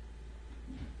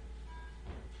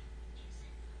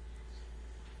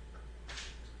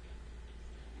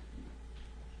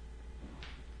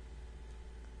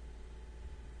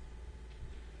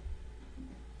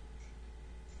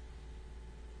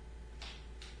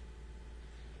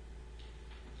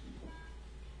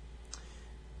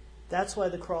 That's why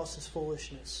the cross is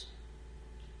foolishness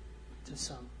to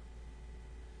some.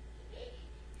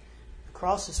 The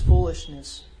cross is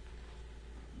foolishness.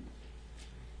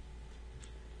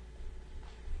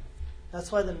 That's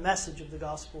why the message of the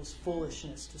gospel is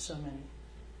foolishness to so many.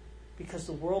 Because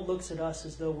the world looks at us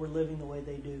as though we're living the way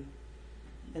they do.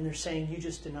 And they're saying, you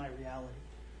just deny reality.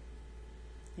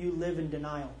 You live in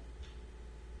denial.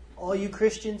 All you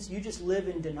Christians, you just live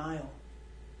in denial.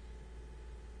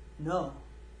 No.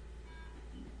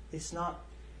 It's not.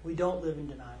 We don't live in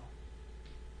denial.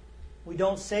 We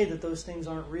don't say that those things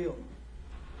aren't real.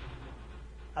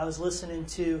 I was listening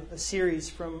to a series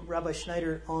from Rabbi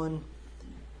Schneider on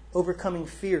overcoming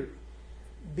fear.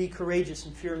 Be courageous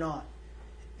and fear not.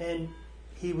 And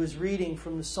he was reading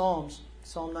from the Psalms,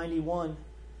 Psalm 91,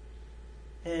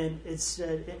 and it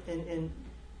said,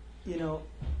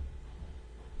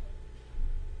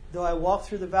 though I walk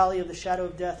through the valley of the shadow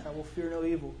of death, I will fear no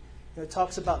evil. It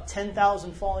talks about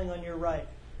 10,000 falling on your right.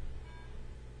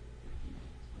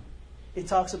 It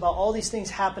talks about all these things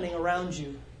happening around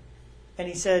you. And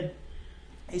he said,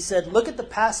 look at the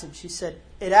passage. He said,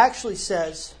 it actually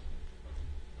says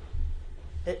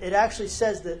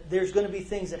that there's going to be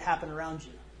things that happen around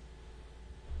you.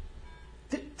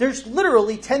 There's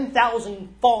literally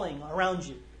 10,000 falling around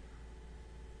you.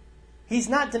 He's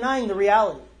not denying the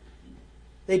reality.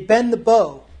 They bend the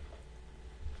bow.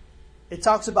 It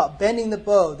talks about bending the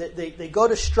bow. They go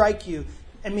to strike you.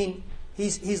 I mean,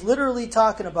 he's literally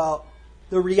talking about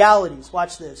the realities.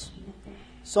 Watch this.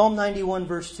 Psalm 91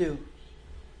 verse 2.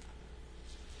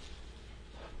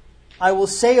 I will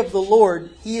say of the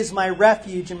Lord, He is my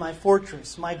refuge and my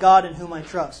fortress, my God in whom I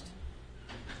trust.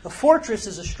 A fortress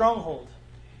is a stronghold.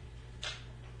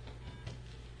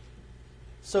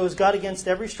 So is God against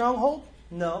every stronghold?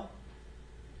 No.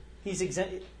 He's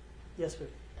exempt. Yes,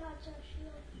 baby. God's our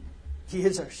shield. He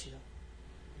is our shield.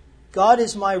 God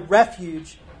is my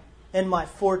refuge and my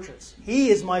fortress. He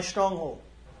is my stronghold.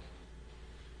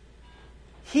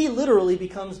 He literally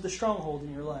becomes the stronghold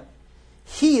in your life.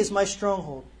 He is my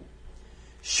stronghold.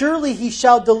 Surely He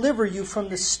shall deliver you from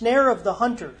the snare of the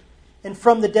hunter and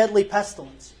from the deadly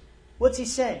pestilence. What's He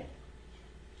saying?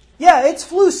 Yeah, it's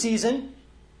flu season,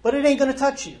 but it ain't going to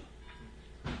touch you.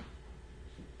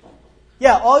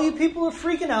 Yeah, all you people are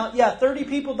freaking out. Yeah, 30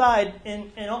 people died.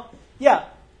 And Yeah,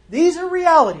 these are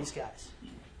realities, guys.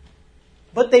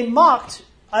 But they mocked,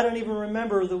 I don't even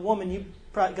remember the woman, you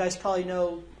guys probably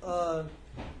know,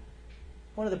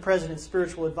 one of the president's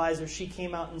spiritual advisors, she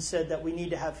came out and said that we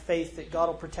need to have faith that God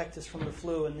will protect us from the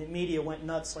flu, and the media went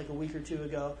nuts like a week or two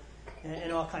ago,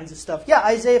 and all kinds of stuff. Yeah,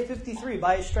 Isaiah 53,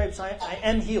 by his stripes I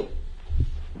am healed.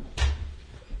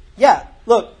 Yeah,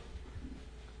 look.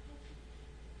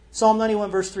 Psalm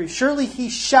 91 verse 3, surely he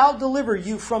shall deliver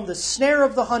you from the snare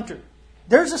of the hunter.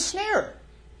 There's a snare.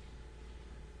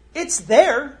 It's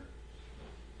there.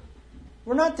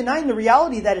 We're not denying the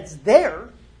reality that it's there.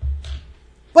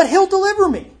 But he'll deliver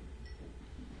me.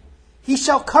 He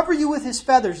shall cover you with his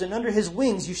feathers, and under his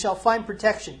wings you shall find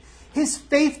protection. His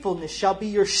faithfulness shall be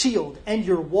your shield and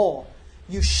your wall.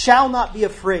 You shall not be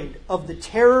afraid of the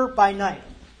terror by night.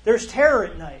 There's terror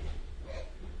at night.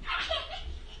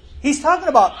 He's talking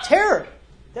about terror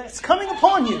that's coming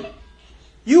upon you.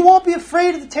 You won't be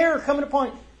afraid of the terror coming upon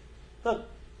you. Look,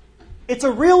 it's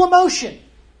a real emotion.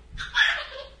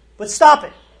 But stop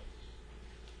it.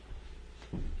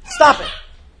 Stop it.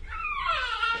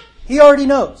 He already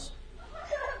knows.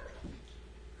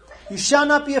 You shall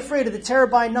not be afraid of the terror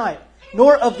by night,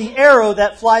 nor of the arrow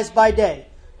that flies by day,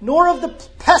 nor of the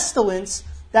pestilence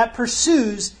that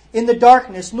pursues in the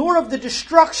darkness, nor of the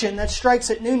destruction that strikes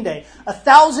at noonday.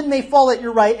 1,000 may fall at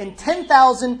your right, and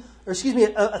 10,000,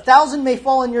 1,000 may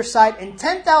fall on your side, and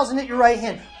 10,000 at your right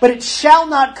hand, but it shall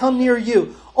not come near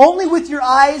you. Only with your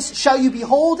eyes shall you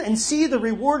behold and see the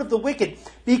reward of the wicked,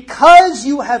 because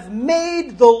you have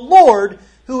made the Lord,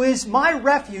 who is my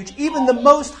refuge, even the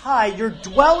Most High, your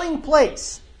dwelling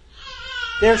place.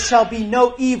 There shall be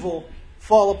no evil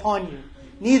fall upon you,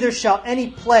 neither shall any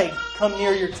plague come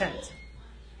near your tent.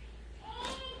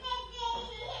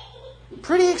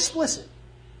 Pretty explicit.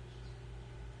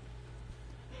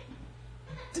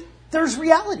 There's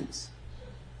realities.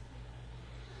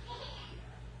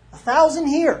 1,000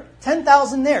 here,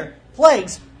 10,000 there,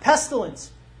 plagues,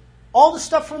 pestilence, all the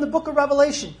stuff from the book of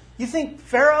Revelation. You think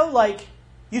Pharaoh,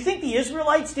 you think the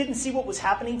Israelites didn't see what was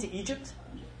happening to Egypt?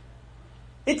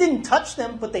 It didn't touch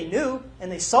them, but they knew,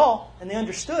 and they saw, and they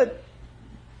understood.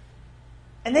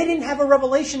 And they didn't have a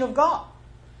revelation of God.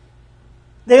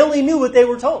 They only knew what they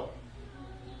were told.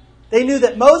 They knew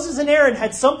that Moses and Aaron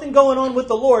had something going on with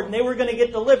the Lord, and they were going to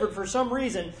get delivered for some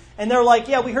reason. And they're like,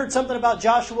 yeah, we heard something about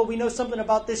Joshua. We know something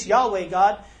about this Yahweh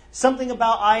God. Something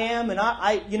about I am. And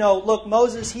look,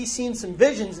 Moses, he's seen some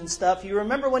visions and stuff. You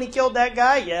remember when he killed that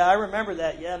guy? Yeah, I remember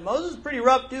that. Yeah, Moses is a pretty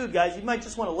rough dude, guys. You might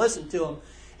just want to listen to him.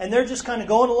 And they're just kind of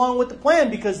going along with the plan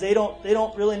because they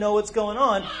don't really know what's going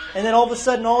on. And then all of a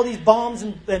sudden, all these bombs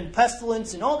and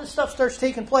pestilence and all this stuff starts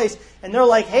taking place. And they're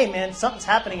like, hey, man, something's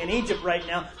happening in Egypt right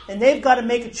now. And they've got to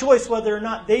make a choice whether or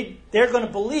not they're going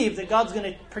to believe that God's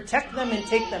going to protect them and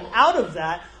take them out of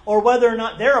that, or whether or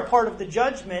not they're a part of the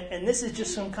judgment and this is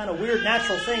just some kind of weird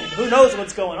natural thing and who knows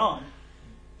what's going on.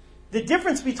 The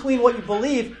difference between what you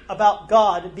believe about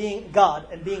God being God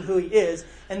and being who He is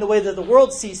and the way that the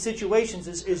world sees situations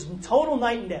is total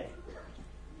night and day.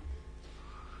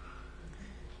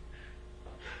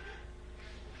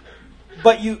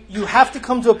 But you have to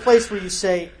come to a place where you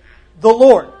say, the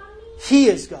Lord, He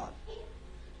is God.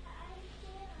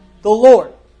 The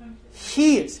Lord,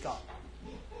 He is God.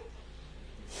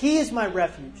 He is my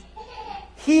refuge.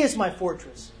 He is my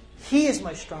fortress. He is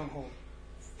my stronghold.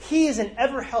 He is an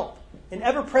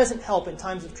ever-present help in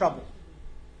times of trouble.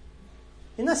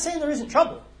 I'm not saying there isn't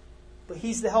trouble, but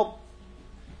He's the help.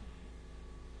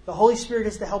 The Holy Spirit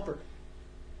is the helper.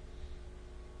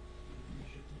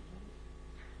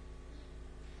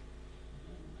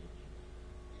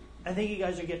 I think you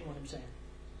guys are getting what I'm saying.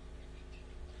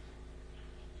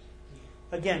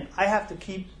 Again, I have to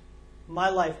keep my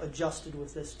life adjusted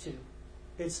with this too.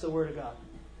 It's the Word of God.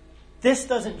 This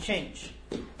doesn't change.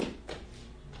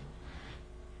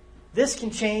 This can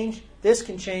change. This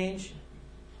can change.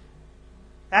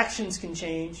 Actions can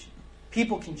change.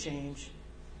 People can change.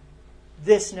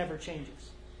 This never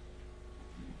changes.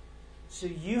 So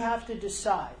you have to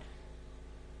decide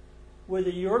whether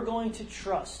you're going to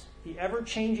trust the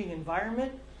ever-changing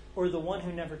environment or the one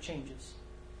who never changes.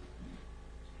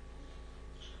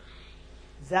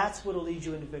 That's what will lead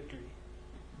you into victory.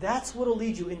 That's what will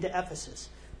lead you into Ephesus.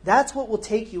 That's what will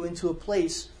take you into a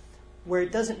place where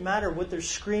it doesn't matter what they're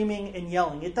screaming and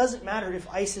yelling. It doesn't matter if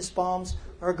ISIS bombs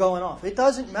are going off. It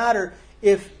doesn't matter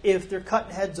if they're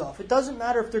cutting heads off. It doesn't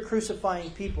matter if they're crucifying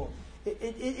people.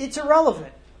 It's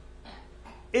irrelevant.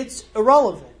 It's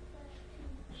irrelevant.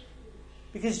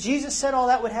 Because Jesus said all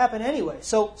that would happen anyway.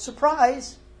 So,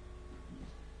 surprise.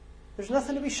 There's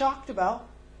nothing to be shocked about.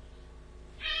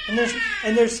 And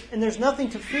there's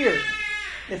nothing to fear.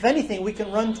 If anything, we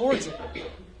can run towards it.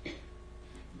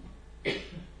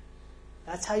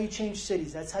 That's how you change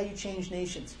cities. That's how you change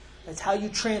nations. That's how you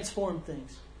transform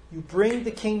things. You bring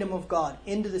the kingdom of God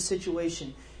into the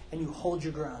situation and you hold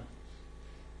your ground.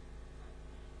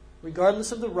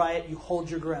 Regardless of the riot, you hold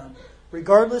your ground.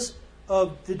 Regardless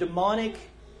of the demonic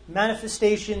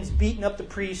manifestations beating up the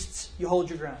priests, you hold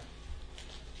your ground.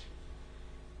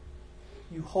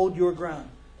 You hold your ground.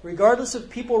 Regardless of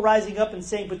people rising up and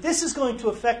saying, but this is going to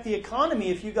affect the economy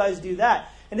if you guys do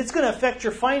that. And it's going to affect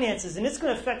your finances and it's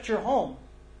going to affect your home.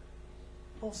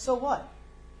 Well, so what?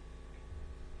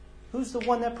 Who's the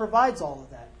one that provides all of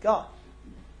that? God.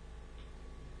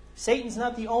 Satan's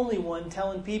not the only one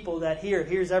telling people that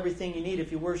here's everything you need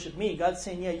if you worship me. God's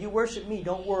saying, yeah, you worship me,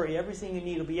 don't worry. Everything you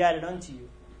need will be added unto you.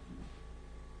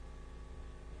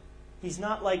 He's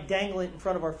not like dangling it in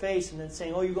front of our face and then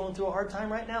saying, oh, you're going through a hard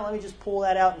time right now? Let me just pull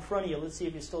that out in front of you. Let's see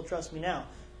if you still trust me now.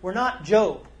 We're not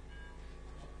Job.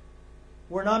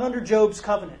 We're not under Job's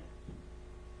covenant.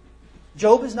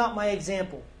 Job is not my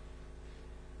example.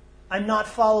 I'm not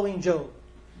following Job.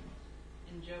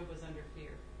 And Job was under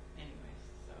fear anyways,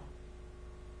 so.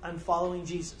 I'm following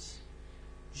Jesus.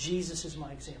 Jesus is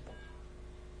my example.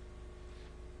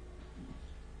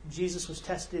 Jesus was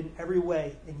tested in every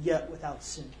way and yet without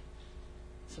sin.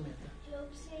 Samantha. Job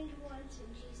sinned once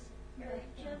and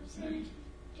Job sinned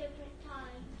different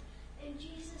times. And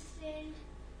Jesus sinned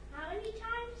how many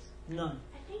times? None.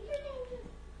 I think your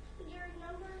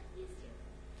number is 0.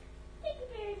 Thank you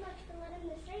very much for letting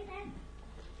me say that.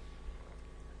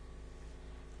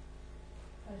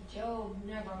 But Job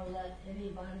never let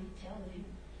anybody tell him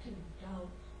to doubt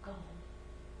God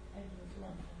and his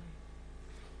love for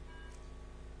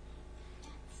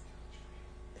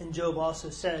him. And Job also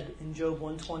said in Job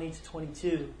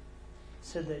 1:20-22,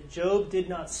 said that Job did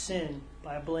not sin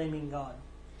by blaming God.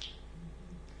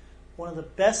 One of the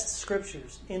best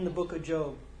scriptures in the book of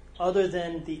Job, other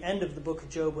than the end of the book of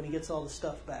Job when he gets all the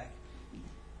stuff back,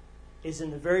 is in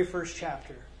the very first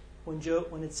chapter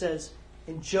when it says,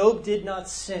 and Job did not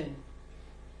sin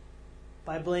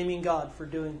by blaming God for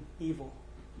doing evil.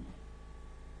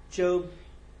 Job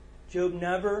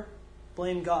never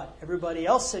blamed God. Everybody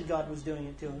else said God was doing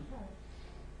it to him.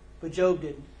 But Job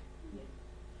didn't.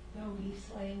 Though he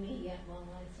slay me, yet will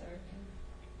I serve him.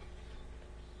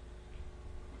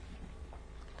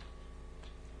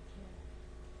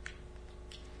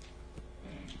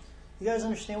 You guys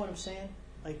understand what I'm saying?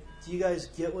 Like, do you guys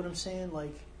get what I'm saying?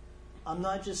 Like, I'm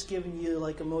not just giving you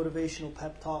like a motivational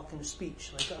pep talk and a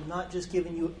speech. Like, I'm not just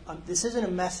giving you, this isn't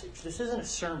a message. This isn't a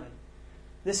sermon.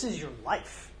 This is your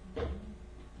life.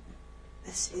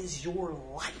 This is your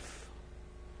life.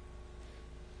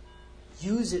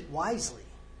 Use it wisely.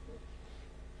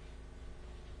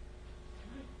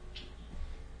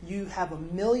 You have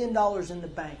 $1 million in the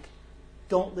bank.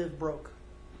 Don't live broke.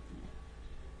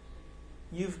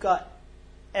 You've got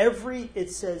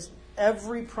it says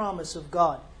every promise of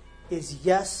God is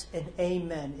yes and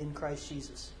amen in Christ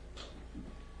Jesus.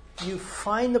 You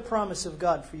find the promise of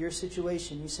God for your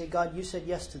situation. You say, God, you said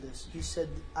yes to this. You said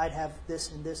I'd have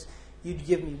this and this. You'd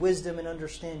give me wisdom and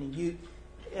understanding. You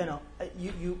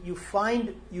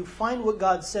find what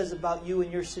God says about you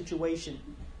and your situation.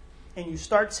 And you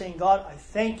start saying, God, I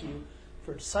thank you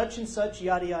for such and such,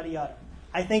 yada, yada, yada.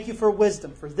 I thank you for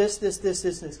wisdom, for this, and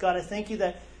this. God, I thank you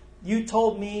that you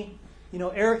told me,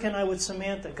 Eric and I with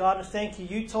Samantha, God, I thank you.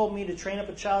 You told me to train up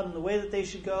a child in the way that they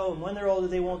should go, and when they're older,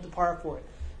 they won't depart for it.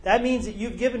 That means that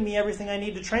you've given me everything I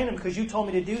need to train them because you told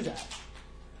me to do that.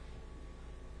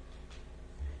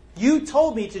 You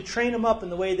told me to train them up in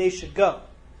the way they should go.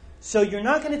 So you're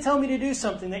not going to tell me to do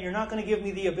something that you're not going to give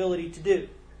me the ability to do.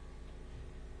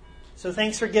 So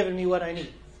thanks for giving me what I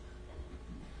need.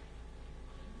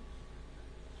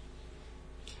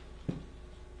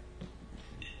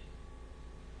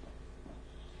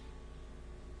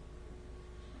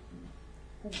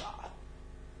 Hoorah.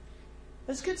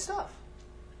 That's good stuff.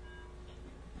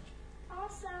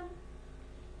 Awesome.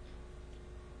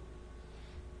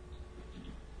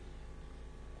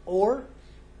 Or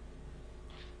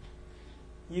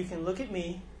you can look at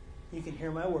me, you can hear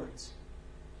my words,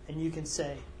 and you can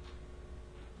say,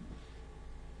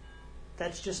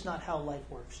 that's just not how life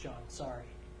works, John. Sorry.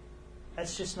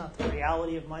 That's just not the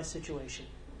reality of my situation.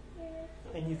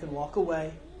 And you can walk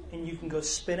away and you can go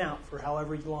spin out for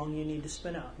however long you need to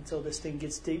spin out until this thing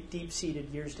gets deep-seated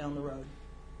years down the road.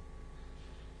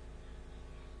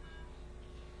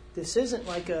 This isn't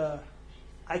like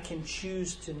I can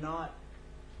choose to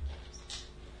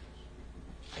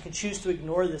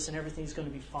ignore this and everything's going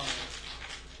to be fine.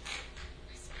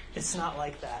 It's not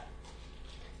like that.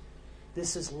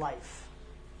 This is life.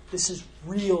 This is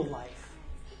real life.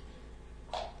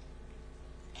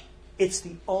 It's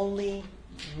the only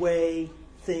way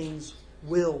things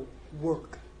will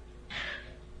work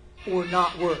or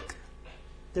not work.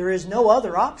 There is no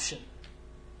other option.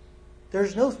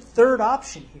 There's no third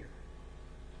option here.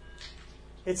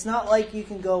 It's not like you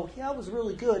can go, yeah, it was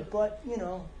really good, but,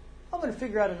 I'm going to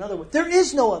figure out another way. There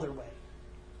is no other way.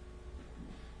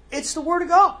 It's the Word of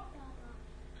God.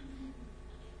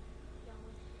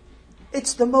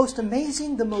 It's the most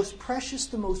amazing, the most precious,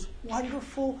 the most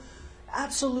wonderful,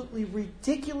 absolutely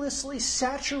ridiculously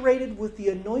saturated with the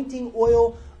anointing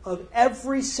oil of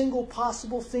every single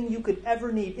possible thing you could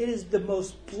ever need. It is the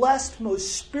most blessed,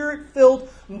 most spirit-filled,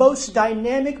 most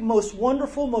dynamic, most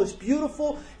wonderful, most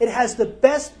beautiful. It has the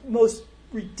best, most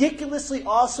ridiculously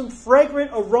awesome,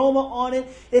 fragrant aroma on it.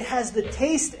 It has the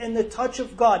taste and the touch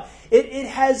of God. It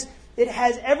has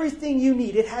everything you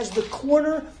need. It has the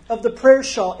corner of the prayer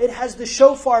shawl. It has the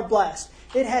shofar blast.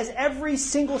 It has every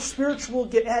single spiritual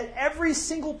gift. It has every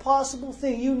single possible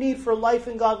thing you need for life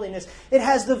and godliness. It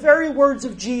has the very words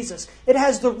of Jesus. It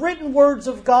has the written words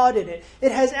of God in it.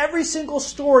 It has every single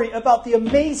story about the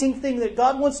amazing thing that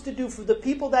God wants to do for the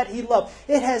people that He loves.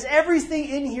 It has everything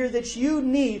in here that you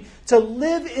need to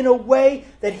live in a way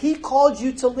that He called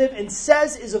you to live and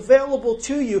says is available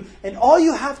to you. And all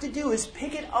you have to do is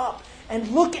pick it up and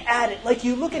look at it like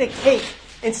you look at a cake.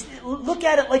 And look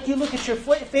at it like you look at your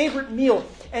favorite meal.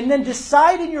 And then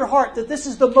decide in your heart that this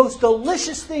is the most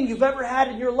delicious thing you've ever had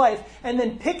in your life. And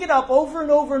then pick it up over and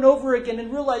over and over again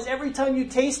and realize every time you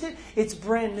taste it, it's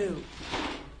brand new.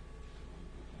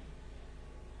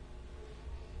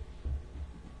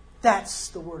 That's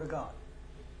the Word of God.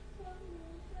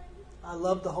 I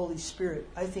love the Holy Spirit.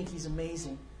 I think He's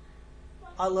amazing.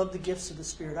 I love the gifts of the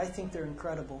Spirit. I think they're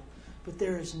incredible. But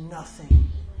there is nothing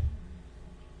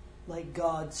like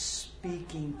God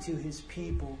speaking to His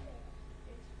people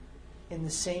in the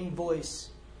same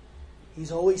voice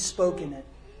He's always spoken it,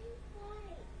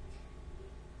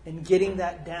 and getting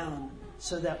that down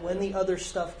so that when the other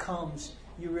stuff comes,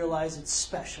 you realize it's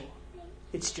special.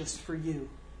 It's just for you.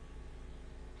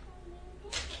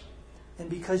 And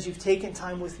because you've taken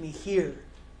time with me here,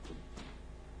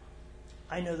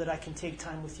 I know that I can take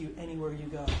time with you anywhere you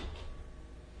go.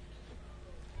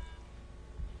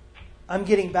 I'm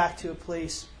getting back to a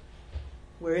place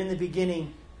where in the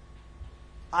beginning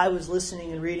I was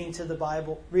listening and reading the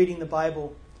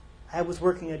Bible. I was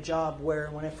working a job where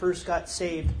when I first got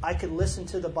saved, I could listen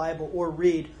to the Bible or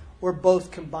read or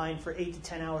both combined for 8 to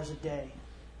 10 hours a day,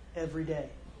 every day.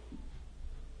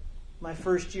 My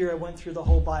first year I went through the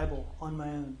whole Bible on my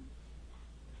own.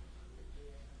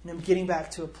 And I'm getting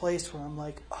back to a place where I'm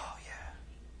like, oh yeah,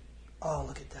 oh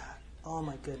look at that, oh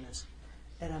my goodness.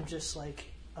 And I'm just like,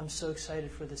 I'm so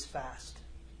excited for this fast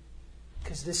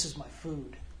because this is my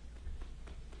food.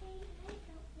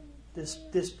 This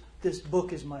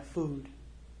book is my food.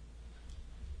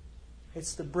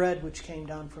 It's the bread which came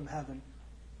down from heaven.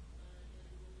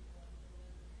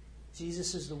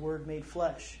 Jesus is the Word made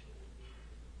flesh.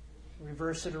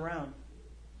 Reverse it around.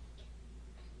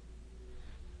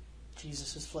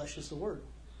 Jesus' flesh is the Word.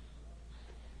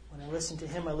 When I listen to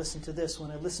Him, I listen to this.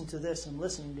 When I listen to this, I'm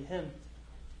listening to Him.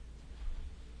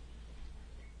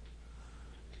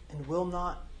 And will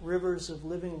not rivers of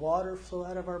living water flow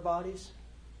out of our bodies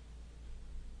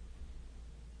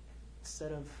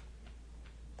instead of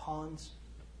ponds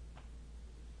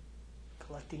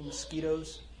collecting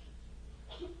mosquitoes?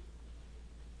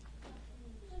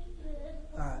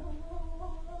 All right.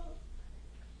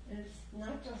 It's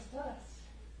not just us.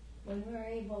 When we're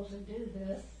able to do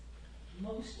this,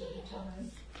 most of the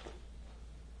time,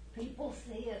 people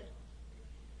see it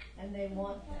and they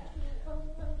want that.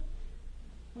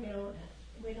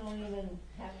 We don't even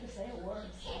have to say a word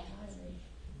sometimes.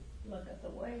 We look at the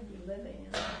way we're living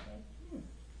and they think,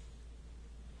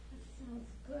 that sounds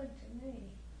good to me.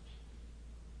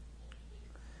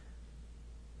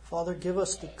 Father, give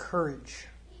us the courage.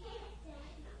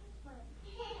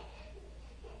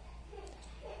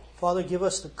 Father, give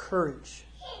us the courage.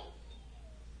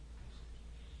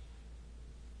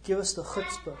 Give us the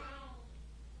chutzpah.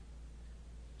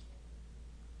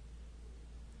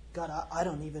 God, I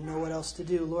don't even know what else to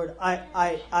do. Lord, all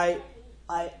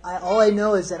I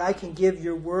know is that I can give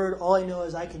your word. All I know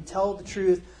is I can tell the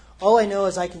truth. All I know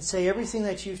is I can say everything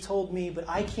that you've told me, but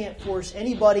I can't force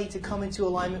anybody to come into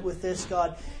alignment with this,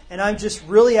 God. And I'm just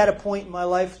really at a point in my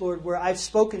life, Lord, where I've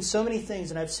spoken so many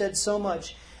things and I've said so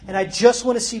much. And I just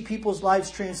want to see people's lives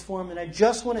transformed. And I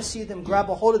just want to see them grab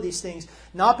a hold of these things.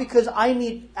 Not because I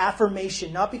need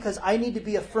affirmation. Not because I need to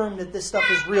be affirmed that this stuff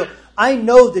is real. I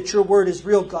know that your word is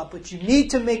real, God. But you need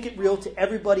to make it real to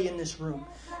everybody in this room.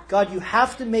 God, you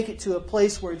have to make it to a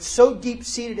place where it's so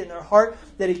deep-seated in their heart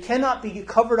that it cannot be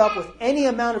covered up with any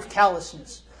amount of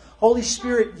callousness. Holy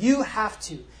Spirit, you have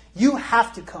to. You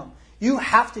have to come. You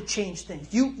have to change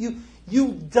things.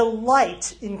 You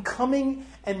delight in coming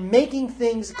and making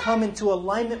things come into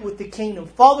alignment with the kingdom.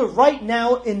 Father, right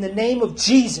now, in the name of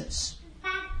Jesus,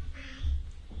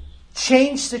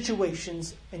 change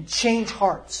situations and change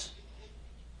hearts.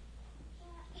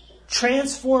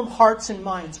 Transform hearts and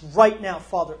minds right now,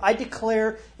 Father. I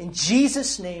declare in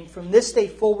Jesus' name, from this day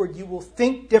forward, you will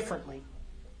think differently.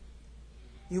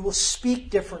 You will speak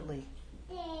differently.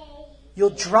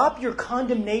 You'll drop your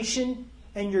condemnation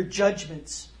and your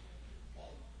judgments.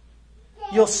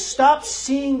 You'll stop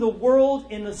seeing the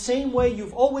world in the same way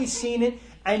you've always seen it,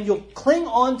 and you'll cling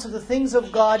on to the things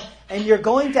of God, and you're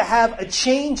going to have a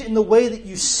change in the way that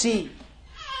you see.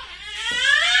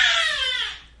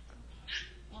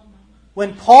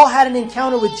 When Paul had an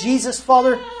encounter with Jesus,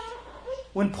 Father,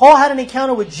 when Paul had an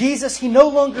encounter with Jesus, he no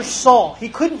longer saw. He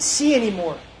couldn't see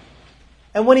anymore.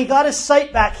 And when he got his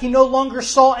sight back, he no longer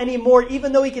saw anymore.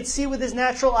 Even though he could see with his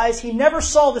natural eyes, he never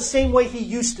saw the same way he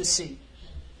used to see.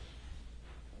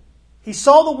 He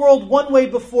saw the world one way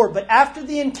before, but after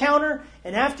the encounter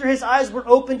and after his eyes were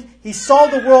opened, he saw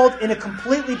the world in a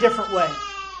completely different way.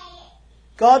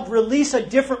 God, release a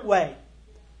different way.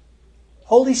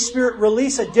 Holy Spirit,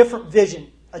 release a different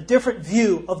vision, a different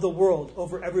view of the world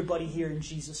over everybody here in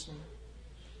Jesus' name.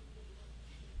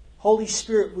 Holy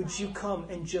Spirit, would you come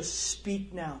and just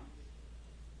speak now?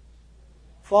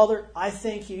 Father, I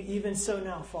thank you even so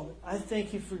now, Father. I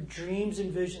thank you for dreams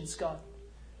and visions, God,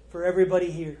 for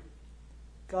everybody here.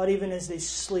 God, even as they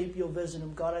sleep, you'll visit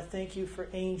them. God, I thank you for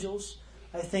angels.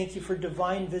 I thank you for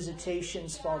divine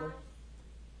visitations, Father.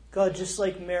 God, just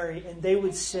like Mary, and they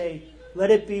would say, let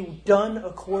it be done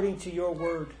according to your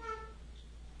word.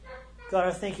 God,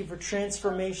 I thank you for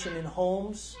transformation in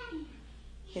homes,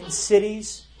 in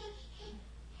cities,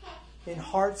 in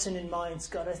hearts and in minds.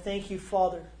 God, I thank you,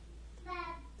 Father,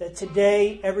 that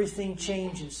today everything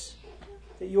changes.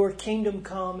 That your kingdom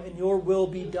come and your will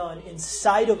be done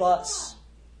inside of us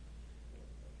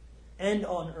and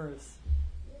on earth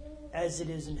as it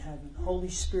is in heaven. Holy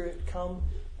Spirit, come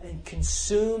and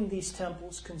consume these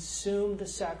temples, consume the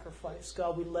sacrifice.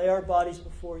 God, we lay our bodies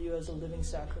before you as a living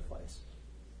sacrifice.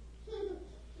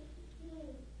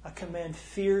 I command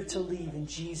fear to leave in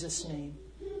Jesus' name,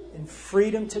 and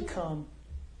freedom to come,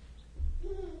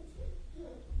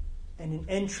 and an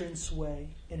entrance way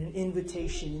and an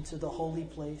invitation into the holy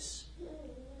place,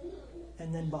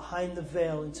 and then behind the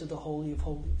veil into the Holy of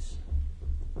Holies.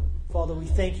 Father, we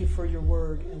thank you for your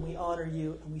word, and we honor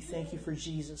you, and we thank you for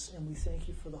Jesus, and we thank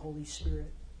you for the Holy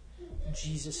Spirit. In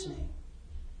Jesus' name,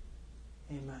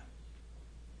 amen.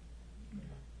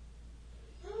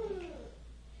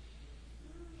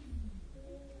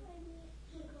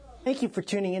 Thank you for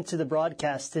tuning into the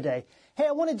broadcast today. Hey,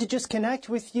 I wanted to just connect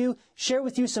with you, share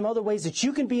with you some other ways that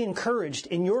you can be encouraged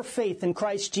in your faith in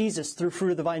Christ Jesus through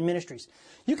Fruit of the Vine Ministries.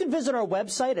 You can visit our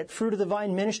website at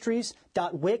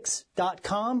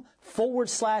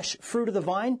fruitofthevineministries.wix.com/Fruit of the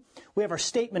Vine. We have our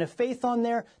statement of faith on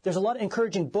there. There's a lot of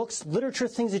encouraging books, literature,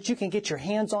 things that you can get your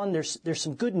hands on. There's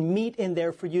some good meat in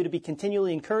there for you to be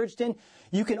continually encouraged in.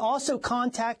 You can also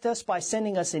contact us by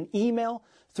sending us an email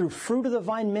through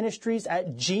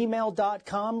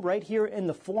fruitofthevineministries@gmail.com, right here in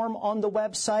the form on the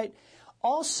website.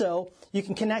 Also, you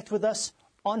can connect with us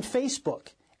on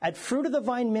Facebook at Fruit of the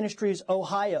Vine Ministries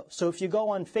Ohio. So if you go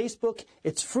on Facebook,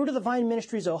 it's Fruit of the Vine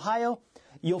Ministries Ohio.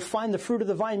 You'll find the Fruit of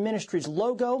the Vine Ministries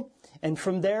logo, and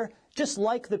from there, just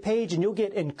like the page, and you'll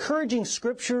get encouraging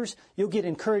scriptures, you'll get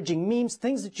encouraging memes,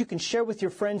 things that you can share with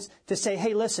your friends to say,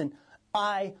 hey, listen,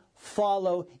 I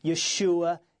follow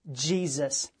Yeshua,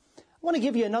 Jesus. I want to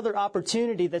give you another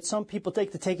opportunity that some people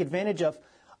take advantage of.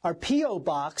 Our P.O.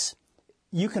 Box,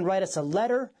 you can write us a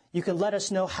letter. You can let us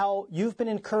know how you've been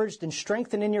encouraged and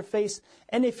strengthened in your faith.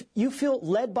 And if you feel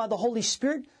led by the Holy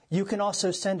Spirit, you can also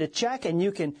send a check and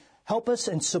you can help us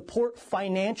and support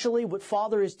financially what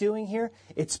Father is doing here.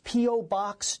 It's P.O.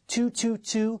 Box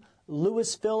 222,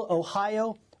 Louisville,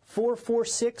 Ohio,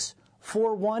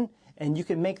 44641. And you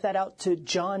can make that out to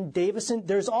John Davison.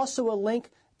 There's also a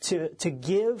link to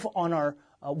give on our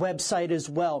website as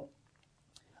well.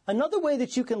 Another way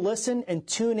that you can listen and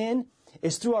tune in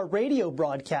is through our radio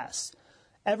broadcasts.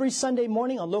 Every Sunday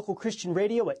morning on Local Christian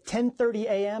Radio at 10:30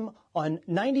 a.m. on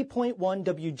 90.1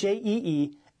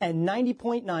 WJEE and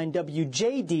 90.9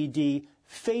 WJDD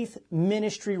Faith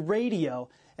Ministry Radio.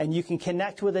 And you can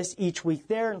connect with us each week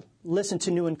there and listen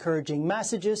to new encouraging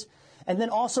messages. And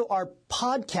then also our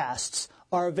podcasts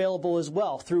are available as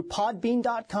well through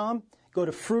podbean.com. go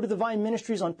to Fruit of the Vine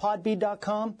Ministries on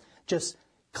podbean.com. Just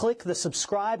click the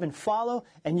subscribe and follow,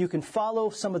 and you can follow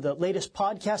some of the latest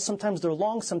podcasts. Sometimes they're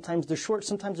long, sometimes they're short,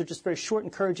 sometimes they're just very short,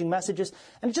 encouraging messages.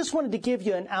 And I just wanted to give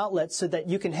you an outlet so that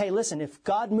you can, hey, listen, if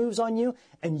God moves on you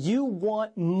and you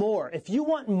want more, if you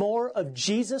want more of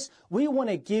Jesus, we want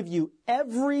to give you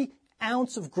every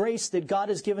ounce of grace that God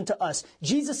has given to us.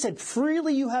 Jesus said,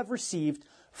 freely you have received,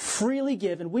 freely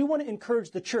give. And we want to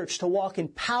encourage the church to walk in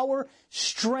power,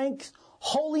 strength,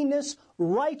 holiness,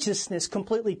 righteousness,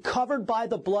 completely covered by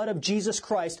the blood of Jesus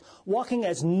Christ, walking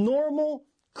as normal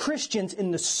Christians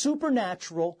in the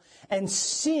supernatural and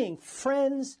seeing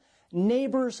friends,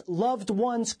 neighbors, loved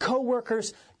ones,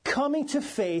 co-workers coming to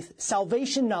faith,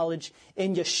 salvation knowledge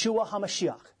in Yeshua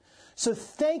HaMashiach. So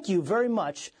thank you very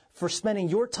much for spending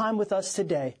your time with us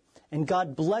today, and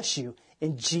God bless you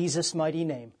in Jesus' mighty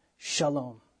name.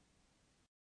 Shalom.